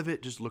lot of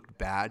it just looked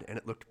bad, and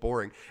it looked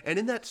boring. And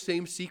in that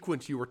same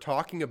sequence you were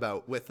talking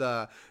about with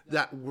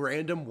that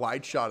random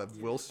wide shot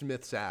of Will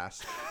Smith's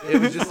ass,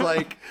 it was just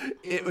like,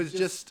 it was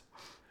just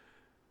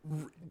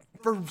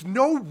for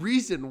no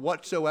reason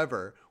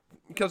whatsoever,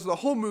 because the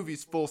whole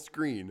movie's full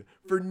screen,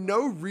 for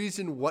no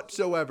reason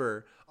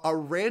whatsoever, a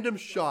random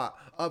shot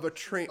of the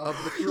train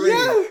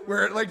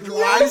where it like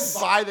drives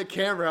by the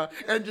camera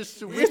and just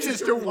switches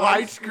to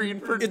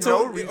widescreen for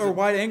no reason. Or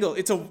wide angle.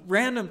 It's a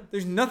random,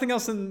 there's nothing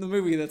else in the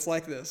movie that's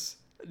like this.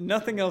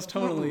 Nothing else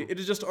tonally. It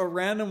is just a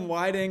random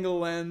wide angle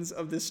lens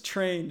of this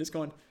train just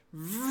going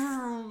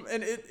vroom,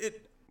 and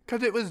it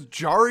because it was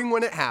jarring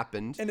when it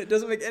happened. And it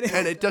doesn't make any sense.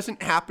 And it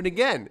doesn't happen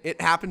again. It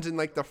happens in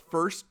like the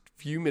first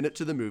few minutes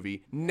of the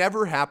movie,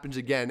 never happens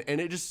again,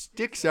 and it just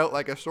sticks out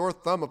like a sore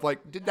thumb of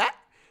like, did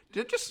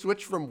it just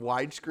switch from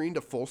widescreen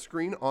to full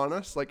screen on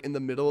us, like in the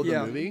middle of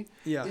the movie?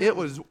 Yeah. It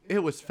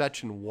was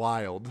fetching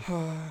wild.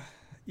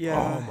 Yeah.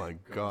 Oh my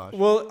gosh.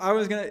 Well, I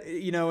was gonna,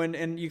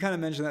 and you kind of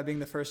mentioned that being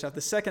the first half.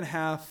 The second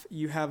half,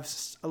 you have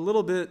a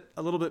little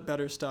bit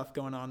better stuff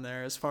going on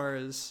there as far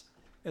as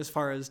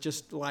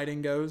just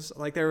lighting goes.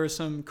 Like there were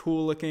some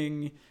cool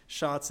looking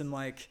shots in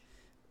like,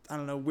 I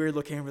don't know, weird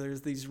looking where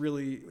there's these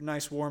really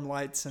nice warm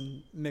lights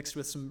and mixed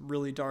with some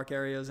really dark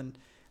areas and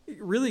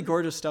really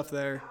gorgeous stuff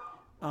there.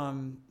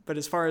 But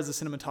as far as the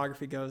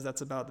cinematography goes,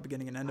 that's about the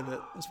beginning and end of it.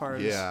 As far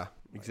as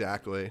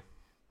exactly.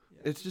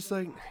 It's just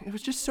like, it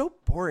was just so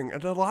boring.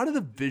 And a lot of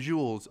the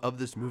visuals of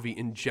this movie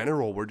in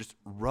general were just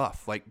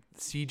rough. Like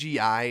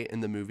CGI in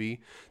the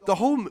movie.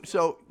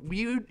 So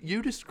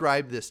you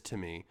described this to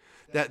me,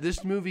 that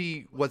this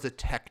movie was a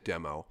tech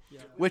demo,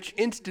 which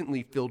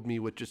instantly filled me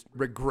with just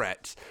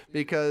regret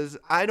because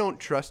I don't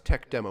trust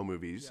tech demo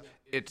movies.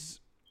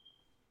 It's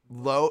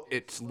low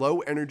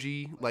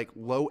energy, like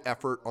low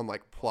effort on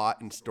like plot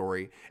and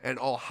story, and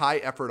all high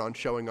effort on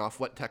showing off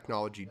what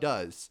technology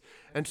does.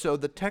 And so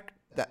the tech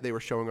that they were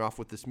showing off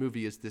with this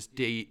movie is this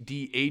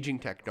de-aging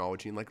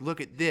technology, and like,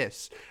 look at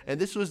this. And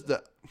this was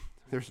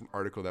there's an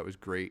article that was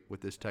great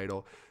with this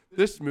title.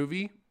 This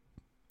movie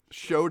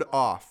showed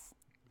off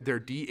their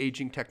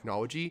de-aging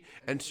technology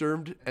and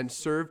served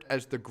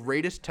as the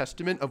greatest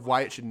testament of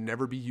why it should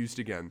never be used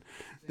again.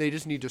 They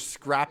just need to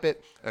scrap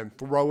it and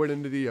throw it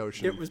into the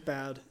ocean. It was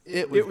bad.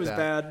 It was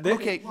bad.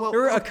 Okay, well, there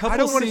were a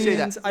couple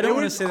scenes. I don't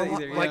want to say that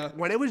either. Like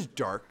when it was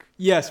dark.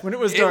 Yes, when it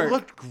was dark. It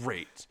looked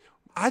great.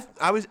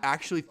 I was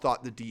actually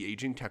thought the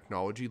de-aging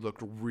technology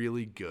looked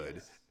really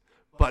good.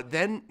 But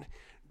then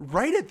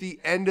right at the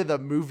end of the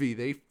movie,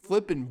 they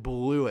flippin'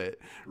 blew it.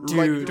 Dude.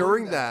 Like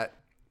during that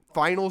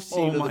final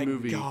scene of the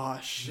movie,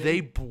 they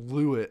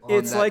blew it.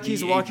 It's like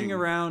he's walking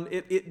around.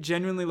 It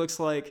genuinely looks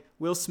like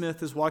Will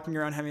Smith is walking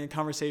around having a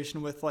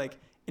conversation with like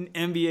an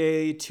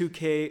NBA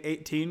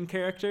 2K18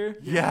 character.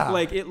 Yeah.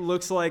 Like it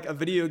looks like a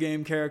video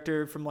game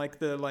character from like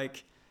the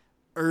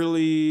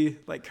early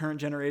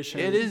current generation.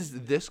 It is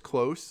this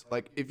close.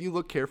 Like if you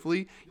look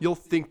carefully, you'll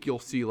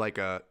see like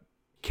a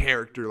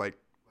character like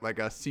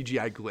a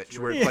CGI glitch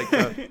where it's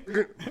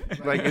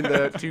like in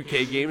the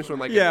 2K games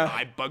when an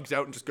eye bugs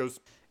out and just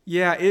goes.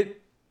 Yeah,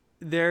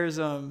 there's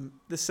the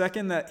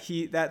second that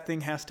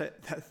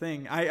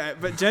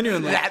but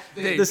genuinely that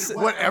thing,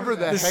 whatever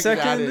the heck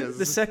that is.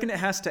 The second it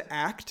has to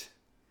act,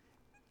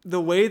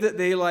 the way that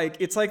they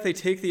it's like they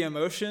take the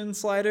emotion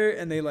slider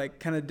and they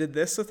kind of did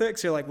this with it.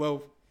 So you're like,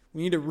 well,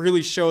 we need to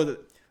really show that,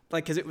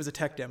 because it was a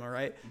tech demo,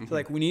 right? Mm-hmm.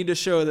 So we need to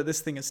show that this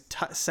thing is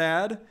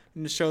sad.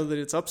 We need to show that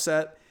it's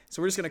upset.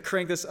 So we're just gonna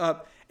crank this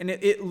up, and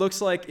it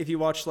looks like if you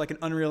watch an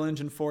Unreal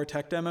Engine 4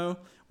 tech demo,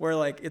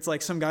 where it's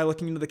like some guy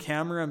looking into the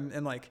camera and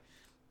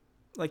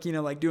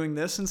doing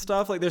this and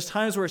stuff. Like there's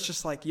times where it's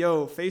just like,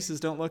 yo,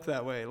 faces don't look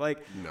that way.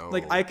 No.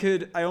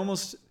 I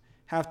almost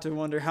have to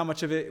wonder how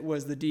much of it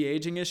was the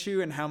de-aging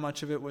issue and how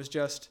much of it was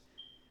just,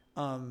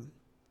 the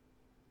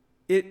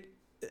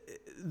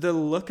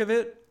look of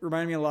it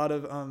reminded me a lot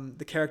of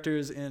the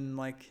characters in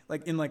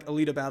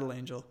Alita Battle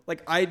Angel.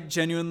 Like I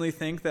genuinely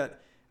think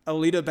that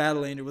Alita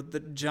Battle Angel with the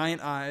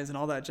giant eyes and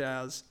all that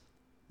jazz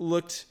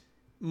looked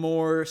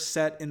more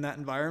set in that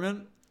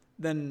environment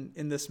than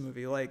in this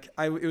movie. It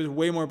was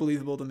way more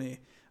believable to me,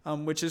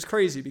 which is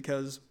crazy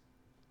because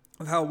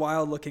of how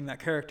wild looking that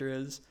character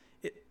is.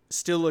 It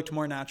still looked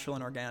more natural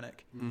and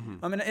organic.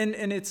 Mm-hmm.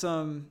 And it's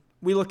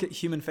we look at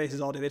human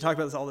faces all day. They talk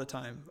about this all the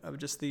time of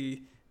just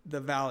the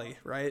valley,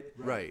 right?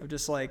 Right. Of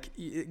just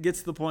it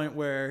gets to the point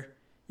where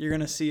you're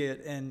gonna see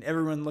it, and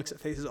everyone looks at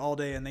faces all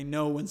day, and they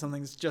know when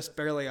something's just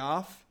barely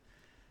off.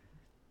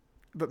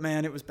 But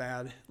man, it was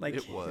bad.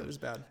 It was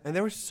bad. And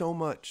there was so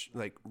much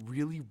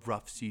really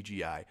rough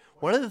CGI.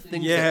 One of the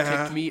things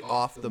that ticked me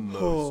off the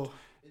most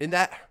in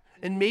that,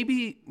 and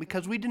maybe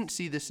because we didn't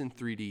see this in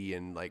 3D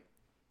and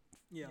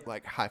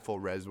high full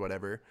res,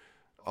 whatever,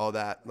 all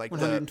that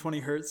 120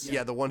 hertz.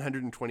 Yeah, the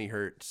 120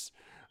 hertz.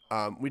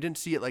 We didn't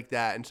see it like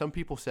that, and some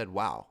people said,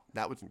 "Wow,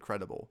 that was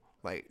incredible."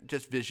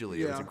 Just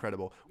visually, it was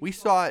incredible. We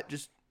saw it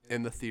just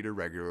in the theater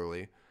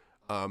regularly.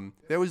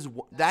 There was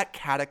that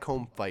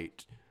catacomb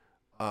fight.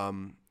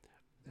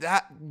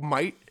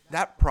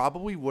 That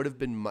probably would have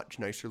been much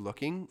nicer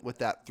looking with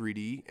that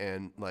 3D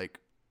and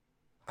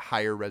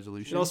higher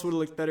resolution. It also would have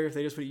looked better if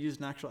they just would have used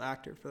an actual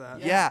actor for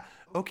that. Yeah.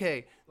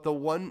 Okay.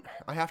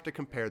 I have to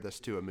compare this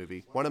to a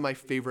movie. One of my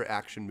favorite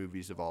action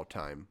movies of all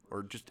time,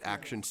 or just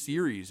action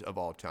series of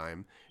all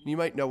time. And you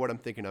might know what I'm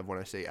thinking of when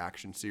I say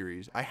action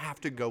series. I have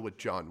to go with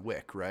John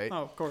Wick, right? Oh,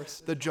 of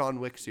course. The John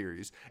Wick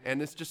series.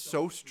 And it's just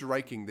so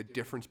striking, the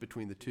difference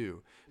between the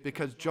two.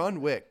 Because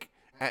John Wick,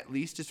 at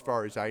least as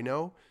far as I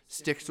know,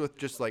 sticks with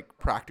just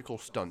practical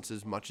stunts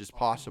as much as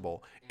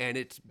possible, and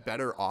it's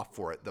better off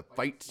for it. The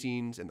fight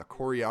scenes and the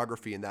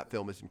choreography in that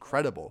film is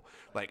incredible.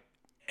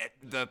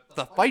 The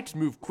fights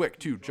move quick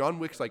too. John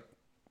Wick's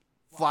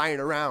flying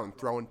around,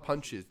 throwing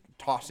punches,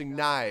 tossing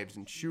knives,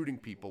 and shooting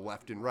people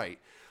left and right.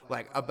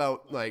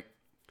 About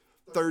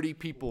 30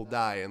 people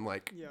die in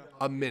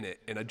a minute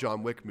in a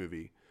John Wick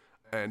movie.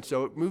 And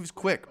so it moves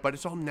quick, but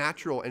it's all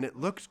natural, and it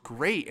looks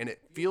great, and it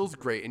feels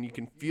great, and you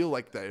can feel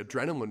the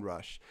adrenaline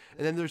rush.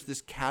 And then there's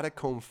this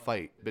catacomb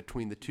fight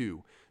between the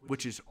two,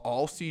 which is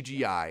all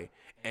CGI,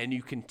 and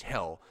you can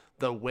tell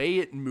the way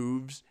it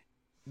moves,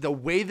 the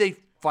way they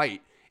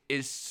fight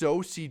is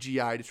so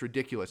CGI'd, it's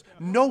ridiculous.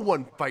 No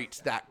one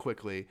fights that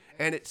quickly,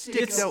 and it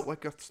sticks out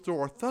like a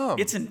sore thumb.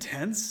 It's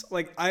intense.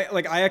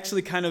 I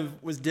actually kind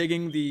of was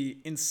digging the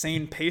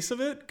insane pace of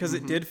it, because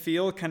it did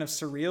feel kind of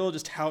surreal,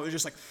 just how it was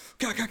just like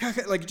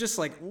just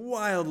like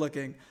wild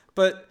looking,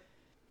 but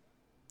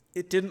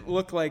it didn't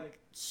look like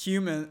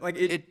human. Like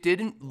it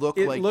didn't look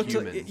like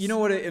humans. You know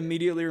what it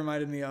immediately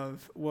reminded me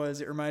of was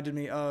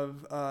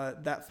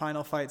that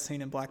final fight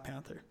scene in Black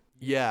Panther.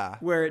 Yeah,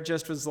 where it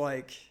just was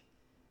like.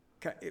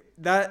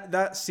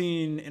 That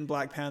scene in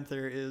Black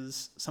Panther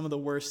is some of the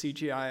worst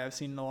CGI I've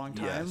seen in a long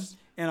time. Yes.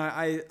 And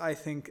I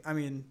think, I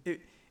mean,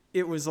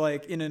 it was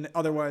like in an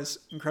otherwise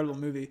incredible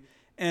movie.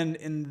 And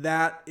in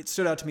that, it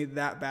stood out to me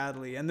that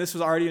badly. And this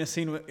was already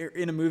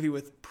in a movie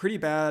with pretty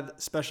bad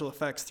special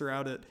effects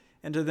throughout it.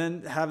 And to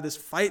then have this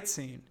fight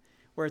scene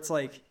where it's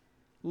like,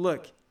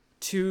 look,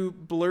 two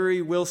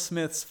blurry Will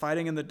Smiths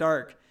fighting in the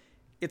dark.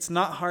 It's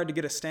not hard to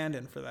get a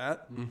stand-in for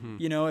that.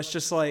 You know, it's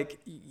just like,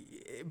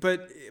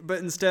 but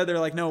instead they're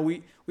like, no,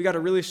 we got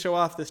to really show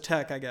off this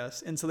tech, I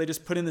guess. And so they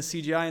just put in the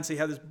CGI, and so you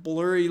have this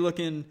blurry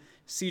looking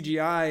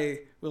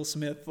CGI Will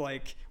Smith,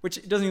 like,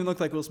 which doesn't even look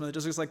like Will Smith. It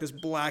just looks like this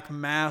black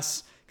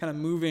mass kind of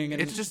moving.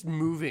 And it's just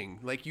moving.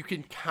 Like, you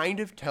can kind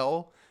of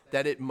tell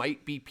that it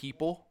might be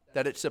people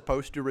that it's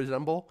supposed to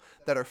resemble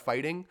that are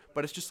fighting,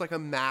 but it's just like a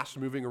mass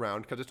moving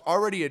around because it's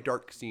already a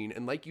dark scene.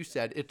 And like you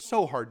said, it's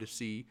so hard to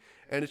see.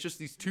 And it's just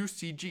these two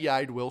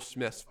CGI'd Will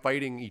Smiths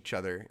fighting each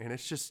other. And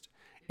it's just,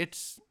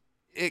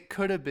 it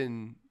could have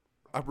been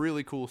a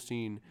really cool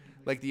scene.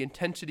 Like, the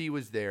intensity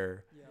was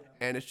there,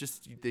 and it's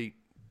just,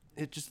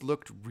 it just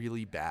looked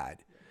really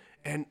bad.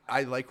 And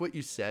I like what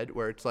you said,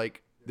 where it's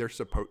like,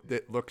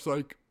 it looks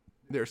like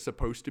they're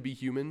supposed to be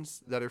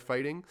humans that are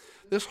fighting.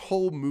 This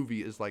whole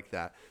movie is like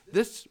that.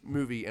 This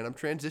movie, and I'm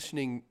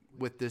transitioning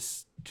with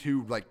this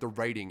to like the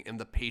writing and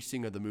the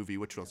pacing of the movie,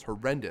 which was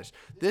horrendous.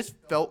 This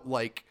felt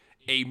like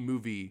a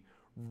movie.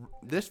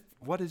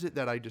 What is it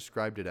that I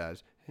described it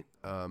as?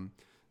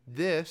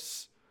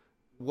 This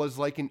was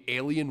like an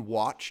alien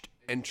watched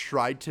and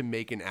tried to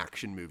make an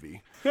action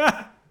movie.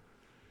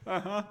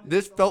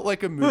 This felt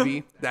like a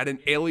movie that an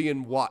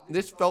alien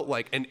This felt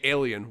like an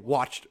alien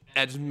watched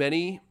as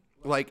many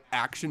like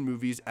action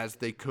movies as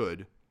they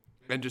could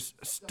and just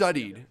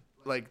studied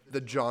like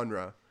the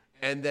genre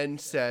and then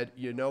said,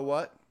 you know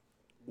what?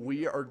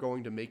 We are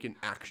going to make an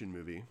action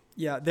movie.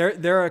 Yeah,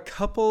 there are a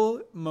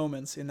couple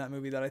moments in that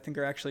movie that I think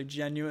are actually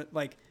genuine,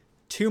 like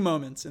 2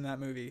 moments in that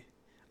movie.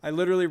 I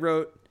literally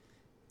wrote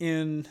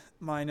in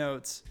my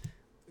notes,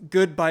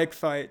 good bike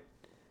fight,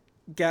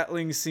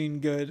 Gatling scene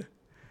good.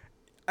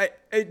 There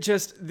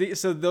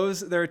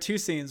are 2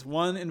 scenes.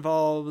 One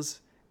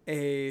involves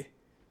a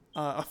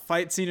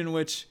fight scene in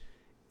which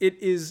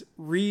it is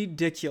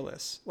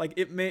ridiculous. Like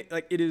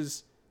it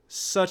is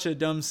such a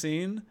dumb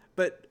scene,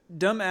 but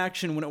dumb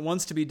action when it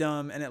wants to be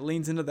dumb and it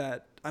leans into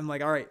that. I'm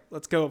like, all right,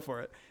 let's go for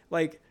it.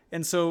 Like,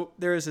 and so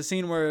there is a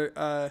scene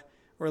where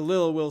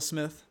little Will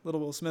Smith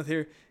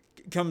here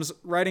comes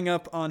riding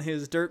up on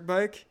his dirt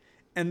bike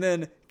and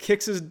then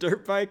kicks his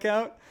dirt bike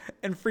out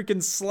and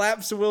freaking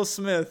slaps Will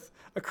Smith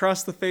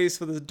across the face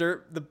with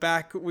the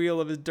back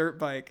wheel of his dirt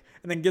bike,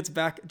 and then gets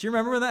back. Do you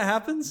remember when that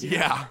happens?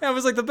 Yeah. It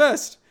was like the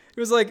best. It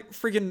was like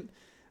freaking,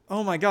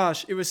 oh my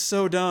gosh, it was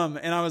so dumb.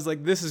 And I was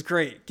like, this is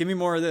great. Give me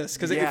more of this.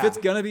 Because if it's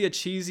going to be a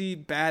cheesy,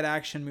 bad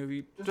action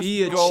movie,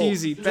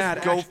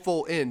 go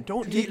full in.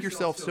 Don't take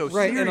yourself so seriously.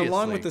 Right, and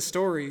along with the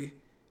story,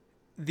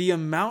 the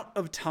amount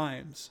of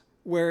times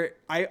where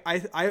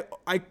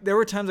there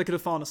were times I could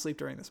have fallen asleep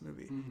during this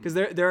movie. Because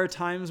there are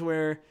times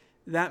where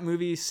that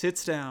movie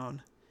sits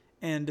down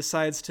and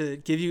decides to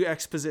give you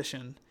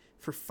exposition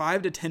for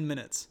 5 to 10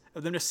 minutes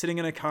of them just sitting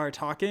in a car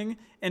talking.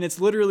 And it's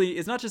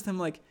not just them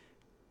like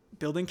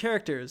building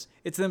characters.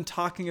 It's them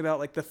talking about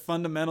like the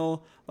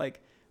fundamental,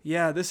 like,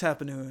 yeah, this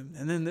happened to him,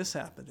 and then this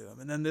happened to him,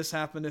 and then this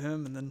happened to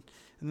him, and then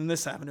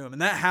this happened to him.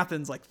 And that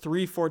happens like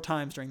 3-4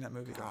 times during that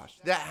movie. Gosh,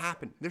 that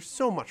happened. There's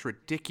so much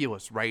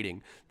ridiculous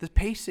writing. The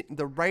pacing,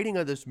 the writing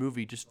of this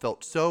movie just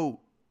felt so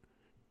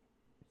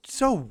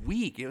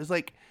weak. It was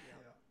like,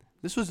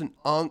 This was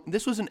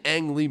an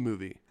Ang Lee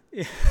movie.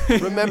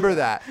 Remember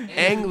that.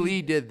 Ang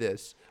Lee did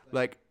this.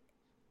 Like,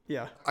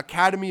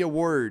 Academy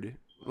Award,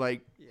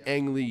 like,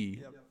 Ang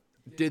Lee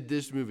did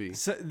this movie.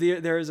 So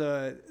there's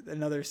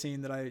another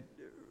scene that I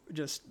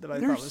thought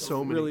was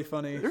really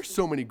funny. There's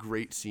so many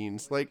great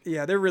scenes. Like,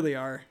 yeah, there really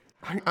are.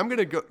 I'm going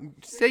to go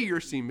say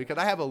your scene because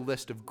I have a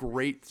list of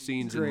great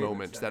scenes and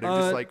moments that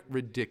are just like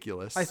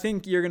ridiculous. I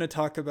think are you going to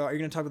talk about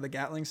the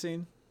Gatling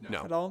scene?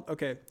 No. At all?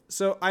 Okay.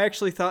 So I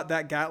actually thought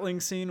that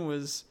Gatling scene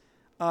was,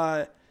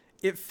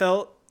 it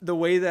felt the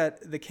way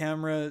that the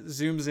camera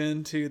zooms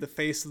into the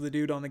face of the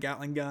dude on the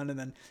Gatling gun and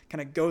then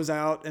kind of goes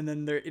out, and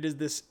then it is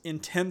this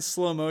intense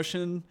slow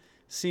motion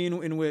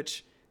scene in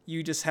which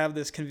you just have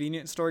this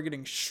convenience store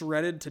getting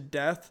shredded to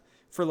death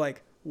for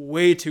like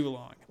way too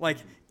long. Like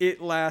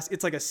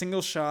it's like a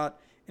single shot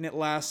and it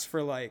lasts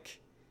for like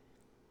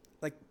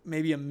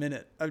maybe a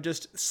minute of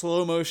just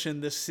slow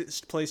motion,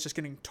 this place just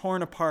getting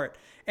torn apart.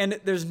 And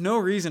there's no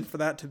reason for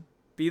that to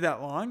be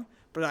that long,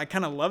 but I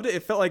kind of loved it.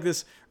 It felt like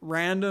this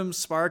random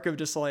spark of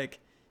just like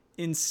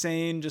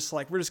insane, just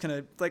like we're just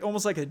gonna like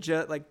almost like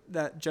like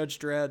that Judge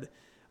Dredd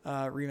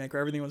remake where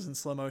everything was in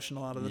slow motion a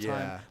lot of the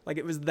time. Like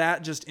it was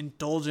that just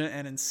indulgent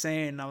and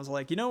insane. And I was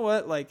like, you know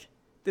what, like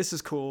this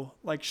is cool,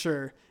 like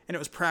sure. And it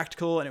was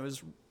practical and it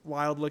was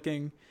wild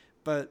looking,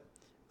 but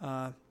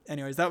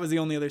anyways, that was the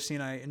only other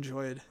scene I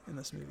enjoyed in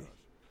this movie.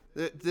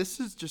 This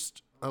is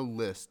just a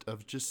list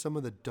of just some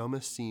of the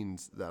dumbest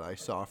scenes that I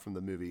saw from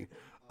the movie.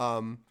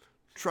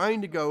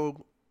 Trying to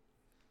go...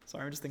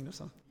 Sorry, I'm just thinking of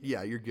some.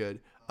 Yeah, you're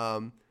good.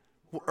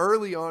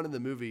 Early on in the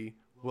movie,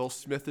 Will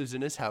Smith is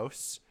in his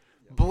house,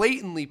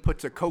 blatantly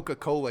puts a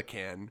Coca-Cola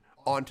can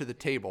onto the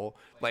table,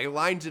 like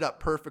lines it up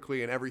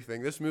perfectly and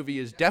everything. This movie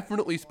is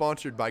definitely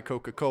sponsored by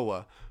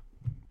Coca-Cola.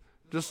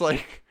 Just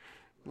like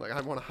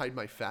I want to hide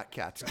my Fat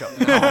Cats cup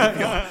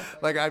now.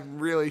 Like I'm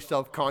really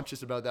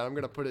self-conscious about that. I'm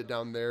going to put it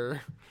down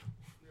there.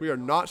 We are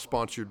not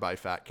sponsored by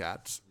Fat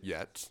Cats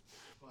yet,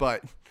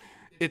 but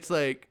it's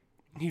like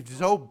he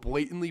so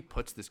blatantly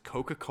puts this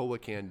Coca-Cola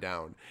can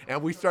down,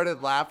 and we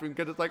started laughing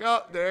because it's like,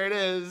 oh, there it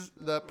is,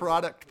 the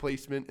product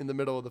placement in the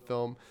middle of the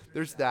film.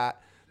 There's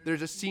that.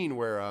 There's a scene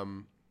where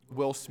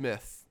Will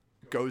Smith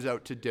goes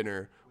out to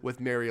dinner with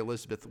Mary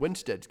Elizabeth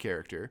Winstead's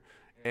character,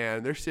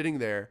 and they're sitting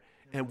there,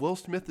 and Will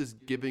Smith is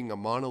giving a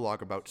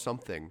monologue about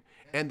something,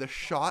 and the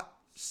shot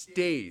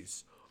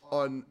stays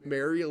on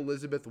Mary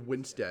Elizabeth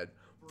Winstead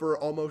for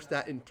almost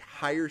that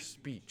entire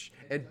speech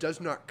and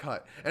does not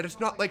cut. And it's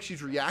not like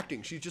she's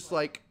reacting. She's just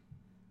like...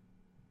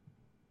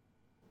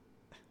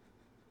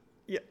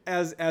 Yeah,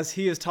 as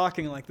he is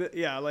talking like that.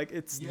 Yeah, like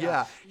it's...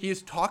 Yeah, he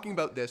is talking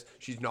about this.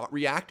 She's not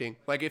reacting.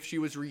 Like if she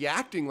was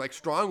reacting like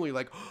strongly,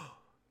 like,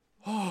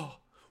 oh,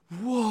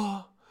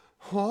 whoa,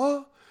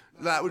 huh?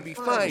 That would be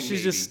fine. She's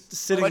maybe. Just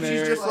sitting but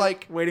there. She's just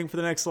like... waiting for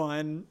the next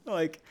line.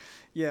 Like,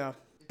 yeah.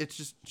 It's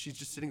just, she's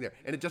just sitting there,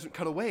 and it doesn't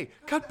cut away.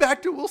 Cut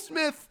back to Will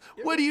Smith.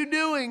 What are you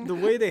doing? The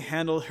way they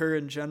handled her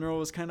in general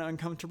was kind of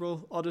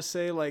uncomfortable. I'll just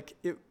say, like,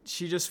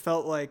 she just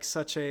felt like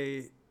such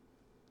a,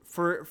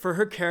 for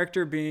her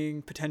character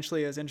being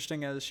potentially as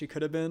interesting as she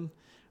could have been.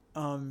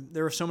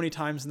 There were so many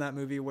times in that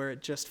movie where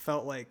it just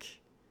felt like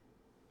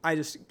I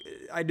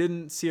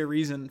didn't see a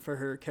reason for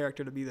her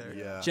character to be there.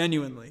 Yeah.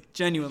 Genuinely.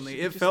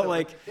 It felt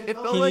like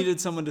he needed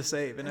someone to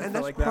save, and it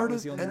felt like that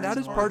was the only reason. And that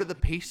is part of the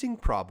pacing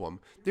problem.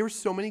 There were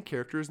so many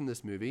characters in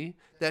this movie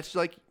that's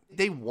like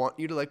they want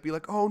you to like be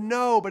like, oh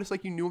no, but it's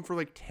like you knew them for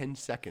like 10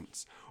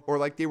 seconds, or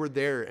like they were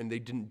there and they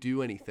didn't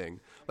do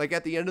anything. Like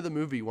at the end of the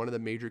movie, one of the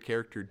major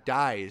characters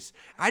dies.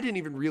 I didn't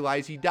even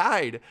realize he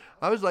died.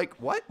 I was like,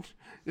 what?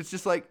 It's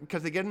just like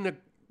because they get in a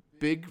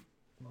big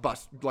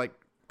bus like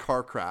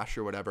car crash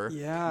or whatever.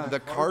 Yeah. The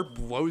car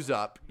blows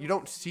up. You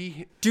don't see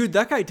him. Dude,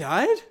 that guy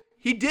died?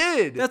 He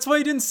did. That's why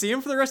you didn't see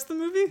him for the rest of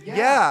the movie?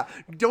 Yeah.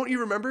 Don't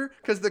you remember?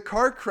 Because the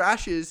car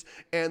crashes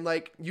and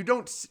like you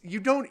don't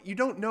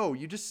know.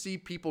 You just see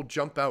people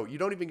jump out. You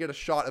don't even get a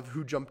shot of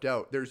who jumped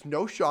out. There's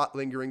no shot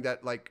lingering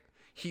that like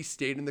he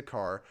stayed in the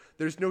car.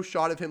 There's no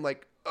shot of him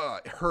like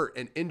hurt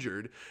and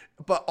injured.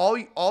 But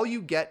all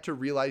you get to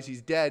realize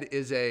he's dead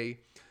is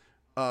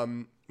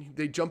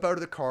they jump out of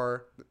the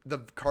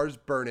car's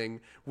burning.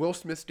 Will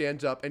Smith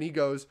stands up and he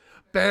goes,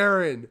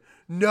 Baron,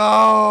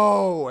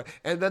 no!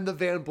 And then the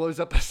van blows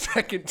up a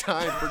second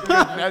time for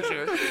good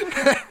measure.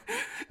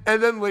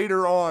 And then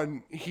later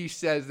on, he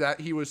says that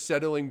he was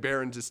settling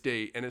Baron's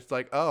estate. And it's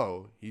like,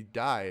 oh, he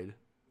died.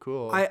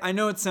 Cool. I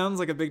know it sounds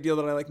like a big deal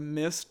that I like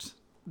missed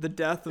the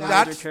death of a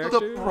That's major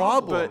character. the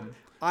problem.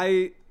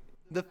 But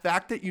the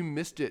fact that you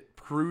missed it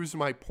proves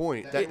my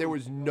point. That there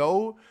was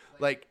no,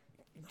 like...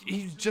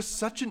 He's just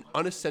such an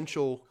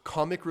unessential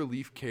comic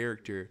relief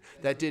character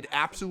that did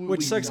absolutely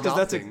nothing. Which sucks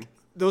because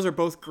those are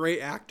both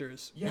great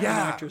actors. Yeah,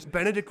 actors.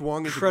 Benedict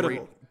Wong is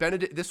incredible.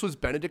 This was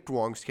Benedict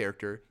Wong's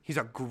character. He's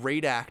a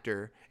great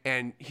actor,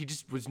 and he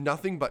just was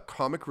nothing but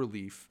comic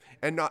relief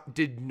and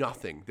did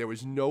nothing. There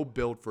was no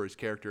build for his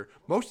character.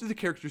 Most of the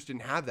characters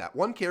didn't have that.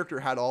 One character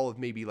had all of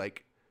maybe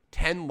like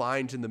 10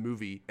 lines in the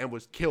movie and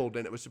was killed,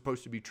 and it was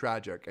supposed to be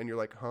tragic. And you're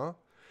like, huh?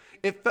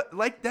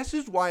 This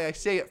is why I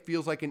say it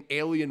feels like an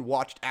alien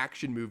watched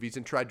action movies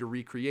and tried to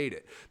recreate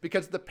it,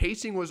 because the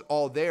pacing was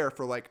all there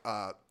for like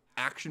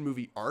action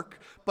movie arc,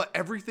 but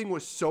everything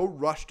was so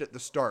rushed at the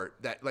start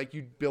that like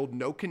you build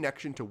no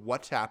connection to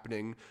what's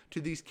happening to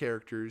these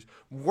characters.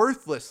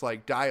 Worthless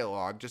like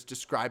dialogue just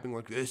describing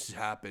like this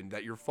happened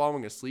that you're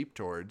falling asleep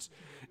towards.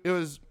 It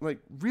was like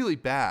really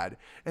bad.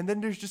 And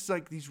then there's just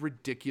like these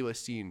ridiculous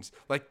scenes,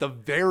 like the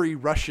very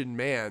Russian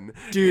man.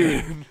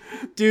 Dude.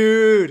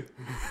 This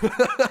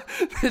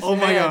oh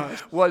my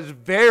gosh. Was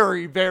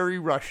very, very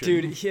Russian.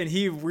 Dude, and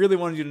he really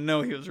wanted you to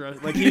know he was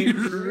Russian. Like he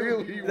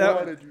really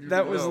wanted you to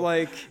that was know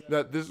like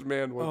that this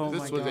man was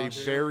this was a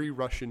very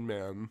Russian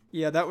man.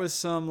 Yeah, that was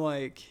some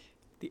like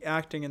the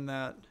acting in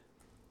that.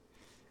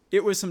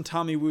 It was some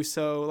Tommy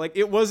Wiseau. Like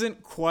it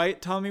wasn't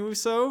quite Tommy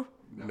Wiseau.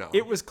 No.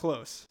 It was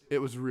close. It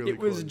was really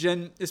close. It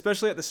was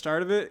especially at the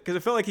start of it, because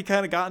it felt like he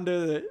kind of got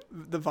into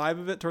the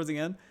vibe of it towards the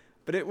end,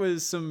 but it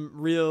was some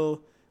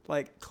real,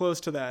 like, close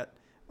to that.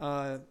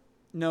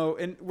 No,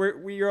 and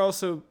we're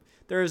also,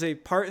 there is a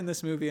part in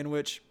this movie in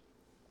which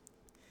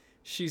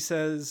she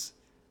says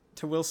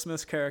to Will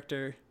Smith's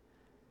character,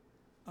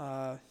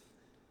 what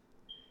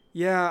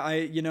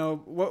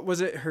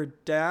was it, her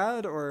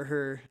dad or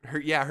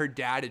her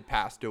dad had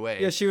passed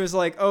away. Yeah, she was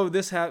like, oh,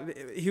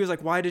 he was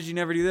like, why did you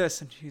never do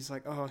this? And she's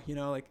like, oh,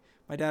 like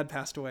my dad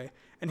passed away.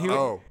 And he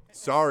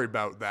sorry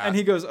about that. And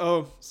he goes,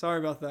 oh, sorry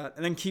about that.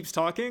 And then keeps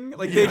talking.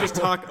 Like they just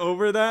talk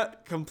over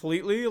that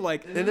completely.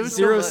 Like and there was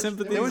zero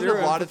sympathy. There was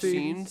zero a lot empathy. of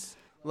scenes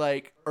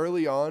like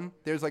early on.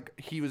 There's like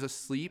he was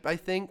asleep, I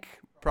think.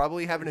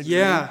 Probably having a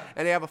dream,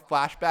 and they have a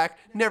flashback,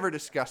 never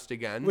discussed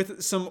again.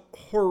 With some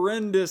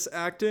horrendous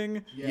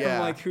acting from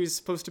like who's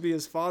supposed to be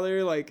his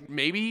father, like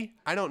maybe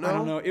I don't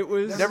know. It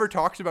was never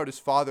talks about his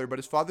father, but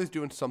his father's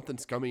doing something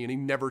scummy, and he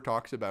never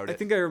talks about it. I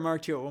think I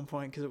remarked to you at one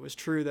point because it was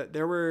true that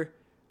there were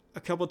a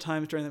couple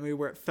times during the movie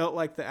where it felt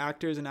like the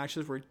actors and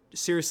actresses were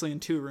seriously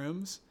in two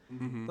rooms,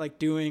 like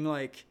doing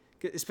like,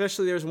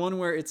 especially there's one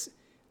where it's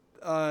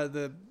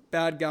the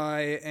bad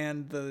guy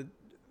and the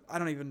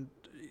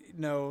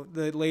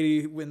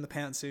lady in the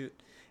pantsuit,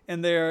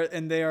 and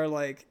they are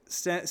like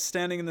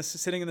sitting in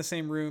the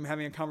same room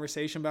having a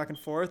conversation back and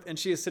forth, and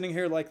she is sitting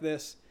here like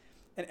this,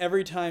 and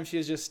every time she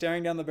is just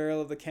staring down the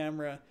barrel of the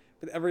camera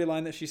with every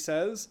line that she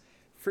says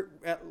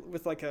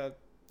with like a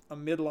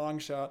mid-long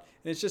shot,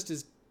 and it's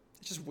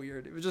just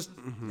weird. It was just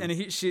and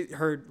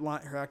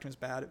her acting was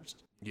bad.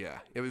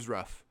 It was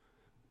rough,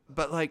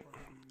 but like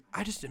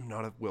I just am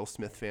not a Will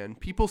Smith fan.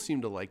 People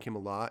seem to like him a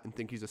lot and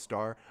think he's a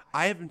star.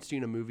 I haven't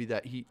seen a movie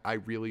that I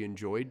really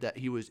enjoyed that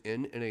he was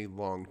in a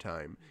long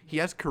time. He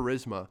has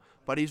charisma,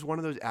 but he's one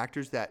of those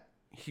actors that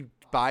he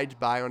bides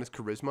by on his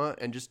charisma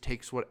and just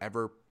takes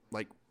whatever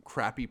like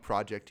crappy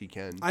project he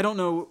can. I don't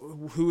know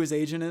who his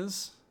agent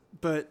is,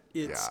 but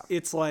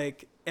it's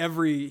like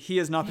he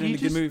has not been in a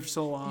good movie for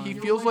so long. He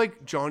feels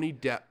like Johnny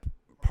Depp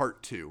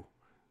Part 2,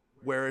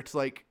 where it's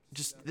like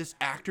just this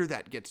actor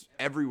that gets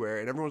everywhere,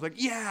 and everyone's like,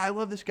 yeah, I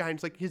love this guy. And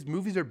it's like his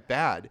movies are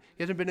bad.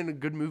 He hasn't been in a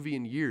good movie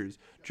in years.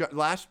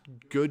 Last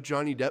good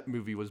Johnny Depp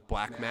movie was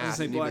Black Mass,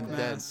 and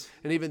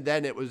even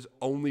then it was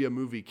only a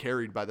movie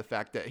carried by the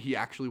fact that he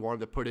actually wanted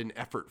to put in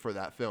effort for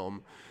that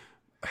film.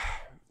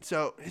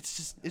 So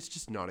it's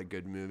just not a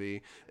good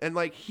movie. And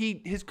like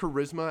his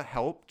charisma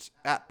helped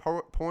at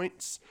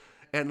points,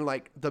 and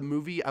like the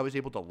movie I was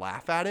able to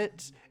laugh at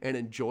it and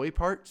enjoy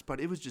parts,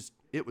 but it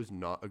was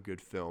not a good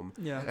film.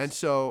 Yeah. And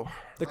so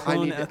the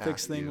clone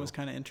ethics thing was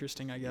kind of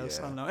interesting, I guess.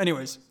 Yeah. I don't know.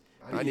 Anyways,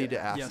 I need to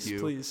ask you.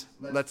 Yes, please.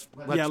 Let's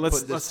stop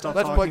let's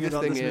talking plug this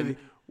about thing this in.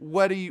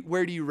 movie.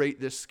 Where do you rate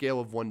this scale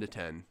of 1 to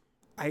 10?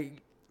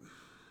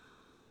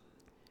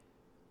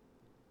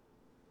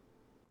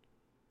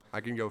 I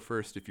can go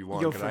first if you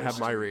want, because I have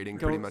my rating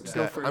pretty much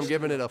set. I'm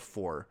giving it a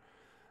 4.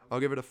 I'll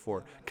give it a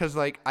 4. Because,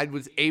 like, I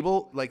was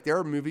able... Like, there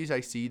are movies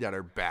I see that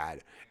are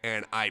bad,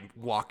 and I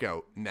walk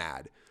out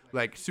mad.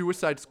 Like,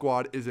 Suicide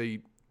Squad is a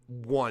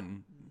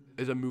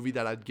movie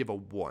that I'd give a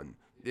 1.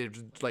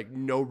 It's, like,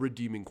 no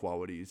redeeming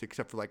qualities,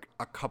 except for, like,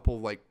 a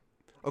couple, like...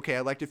 Okay,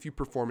 I liked a few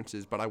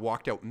performances, but I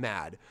walked out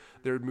mad.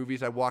 There are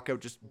movies I walk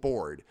out just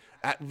bored.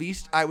 At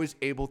least I was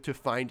able to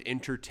find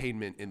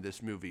entertainment in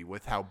this movie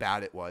with how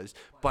bad it was.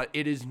 But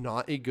it is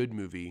not a good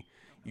movie.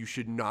 You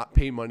should not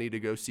pay money to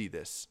go see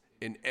this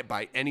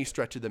by any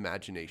stretch of the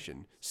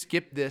imagination.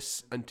 Skip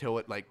this until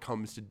it like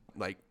comes to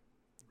like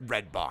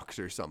Redbox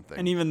or something.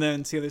 And even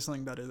then, see, there's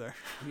something better there.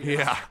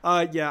 Yeah.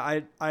 I'd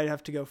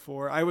have to go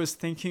 4. I was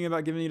thinking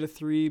about giving it a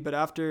 3, but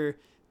after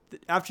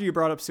you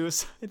brought up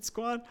Suicide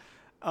Squad.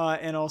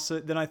 And also,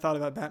 then I thought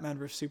about Batman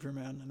vs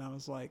Superman, and I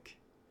was like,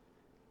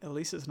 at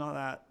least it's not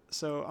that.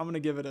 So I'm gonna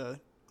give it a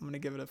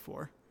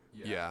 4.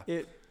 Yeah.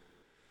 It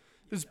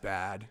was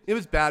bad. It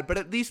was bad, but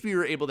at least we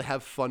were able to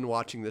have fun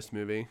watching this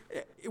movie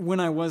when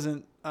I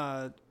wasn't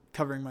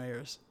covering my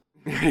ears.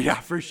 Yeah,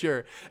 for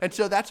sure. And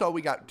so that's all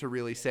we got to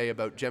really say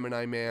about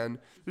Gemini Man.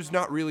 There's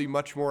not really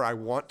much more I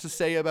want to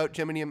say about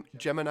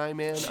Gemini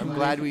Man.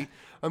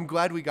 I'm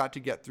glad we got to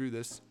get through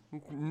this.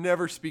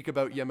 Never speak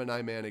about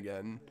Gemini Man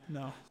again.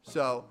 No.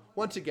 So,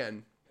 once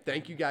again,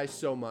 thank you guys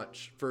so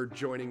much for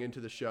joining into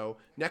the show.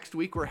 Next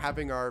week, we're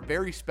having our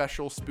very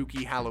special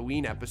spooky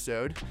Halloween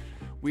episode.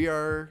 We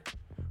are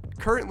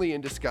currently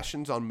in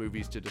discussions on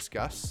movies to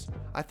discuss.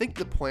 I think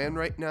the plan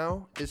right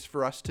now is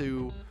for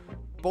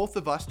both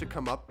of us to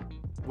come up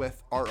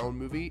with our own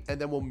movie,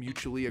 and then we'll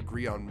mutually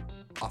agree on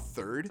a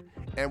third,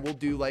 and we'll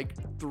do like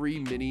 3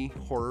 mini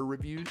horror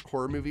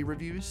movie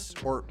reviews,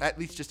 or at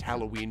least just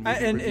Halloween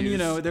movie reviews. And you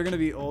know, they're going to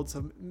be old,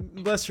 so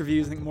less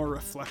reviews, I think more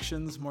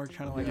reflections, more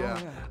kind of like, yeah.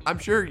 I'm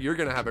sure you're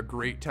going to have a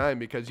great time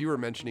because you were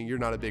mentioning you're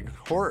not a big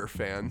horror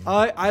fan.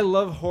 I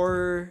love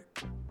horror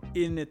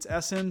in its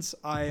essence.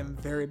 I am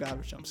very bad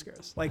with jump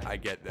scares. Like, I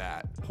get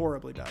that.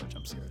 Horribly bad with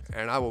jump scares.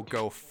 And I will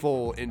go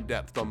full in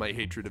depth on my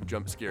hatred of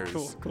jump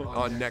scares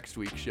on next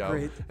week's show.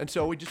 Great. And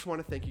so we just want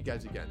to thank you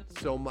guys again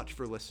so much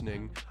for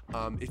listening.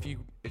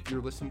 If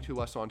you're listening to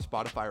us on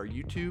Spotify or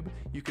YouTube,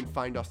 you can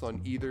find us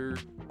on either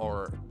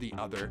or the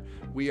other.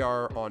 We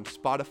are on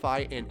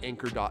Spotify and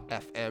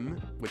Anchor.fm,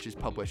 which is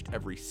published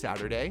every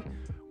Saturday.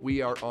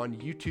 We are on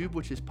YouTube,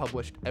 which is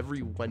published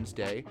every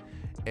Wednesday,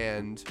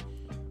 and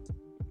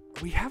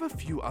we have a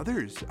few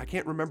others. I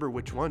can't remember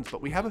which ones,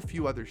 but we have a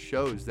few other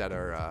shows that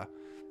are a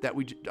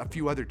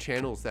few other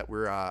channels that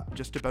we're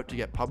just about to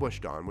get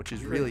published on, which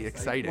is really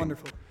exciting.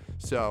 Wonderful.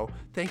 So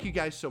thank you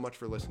guys so much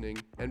for listening,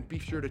 and be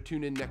sure to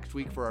tune in next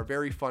week for our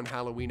very fun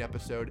Halloween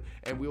episode,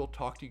 and we will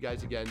talk to you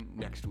guys again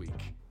next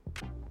week.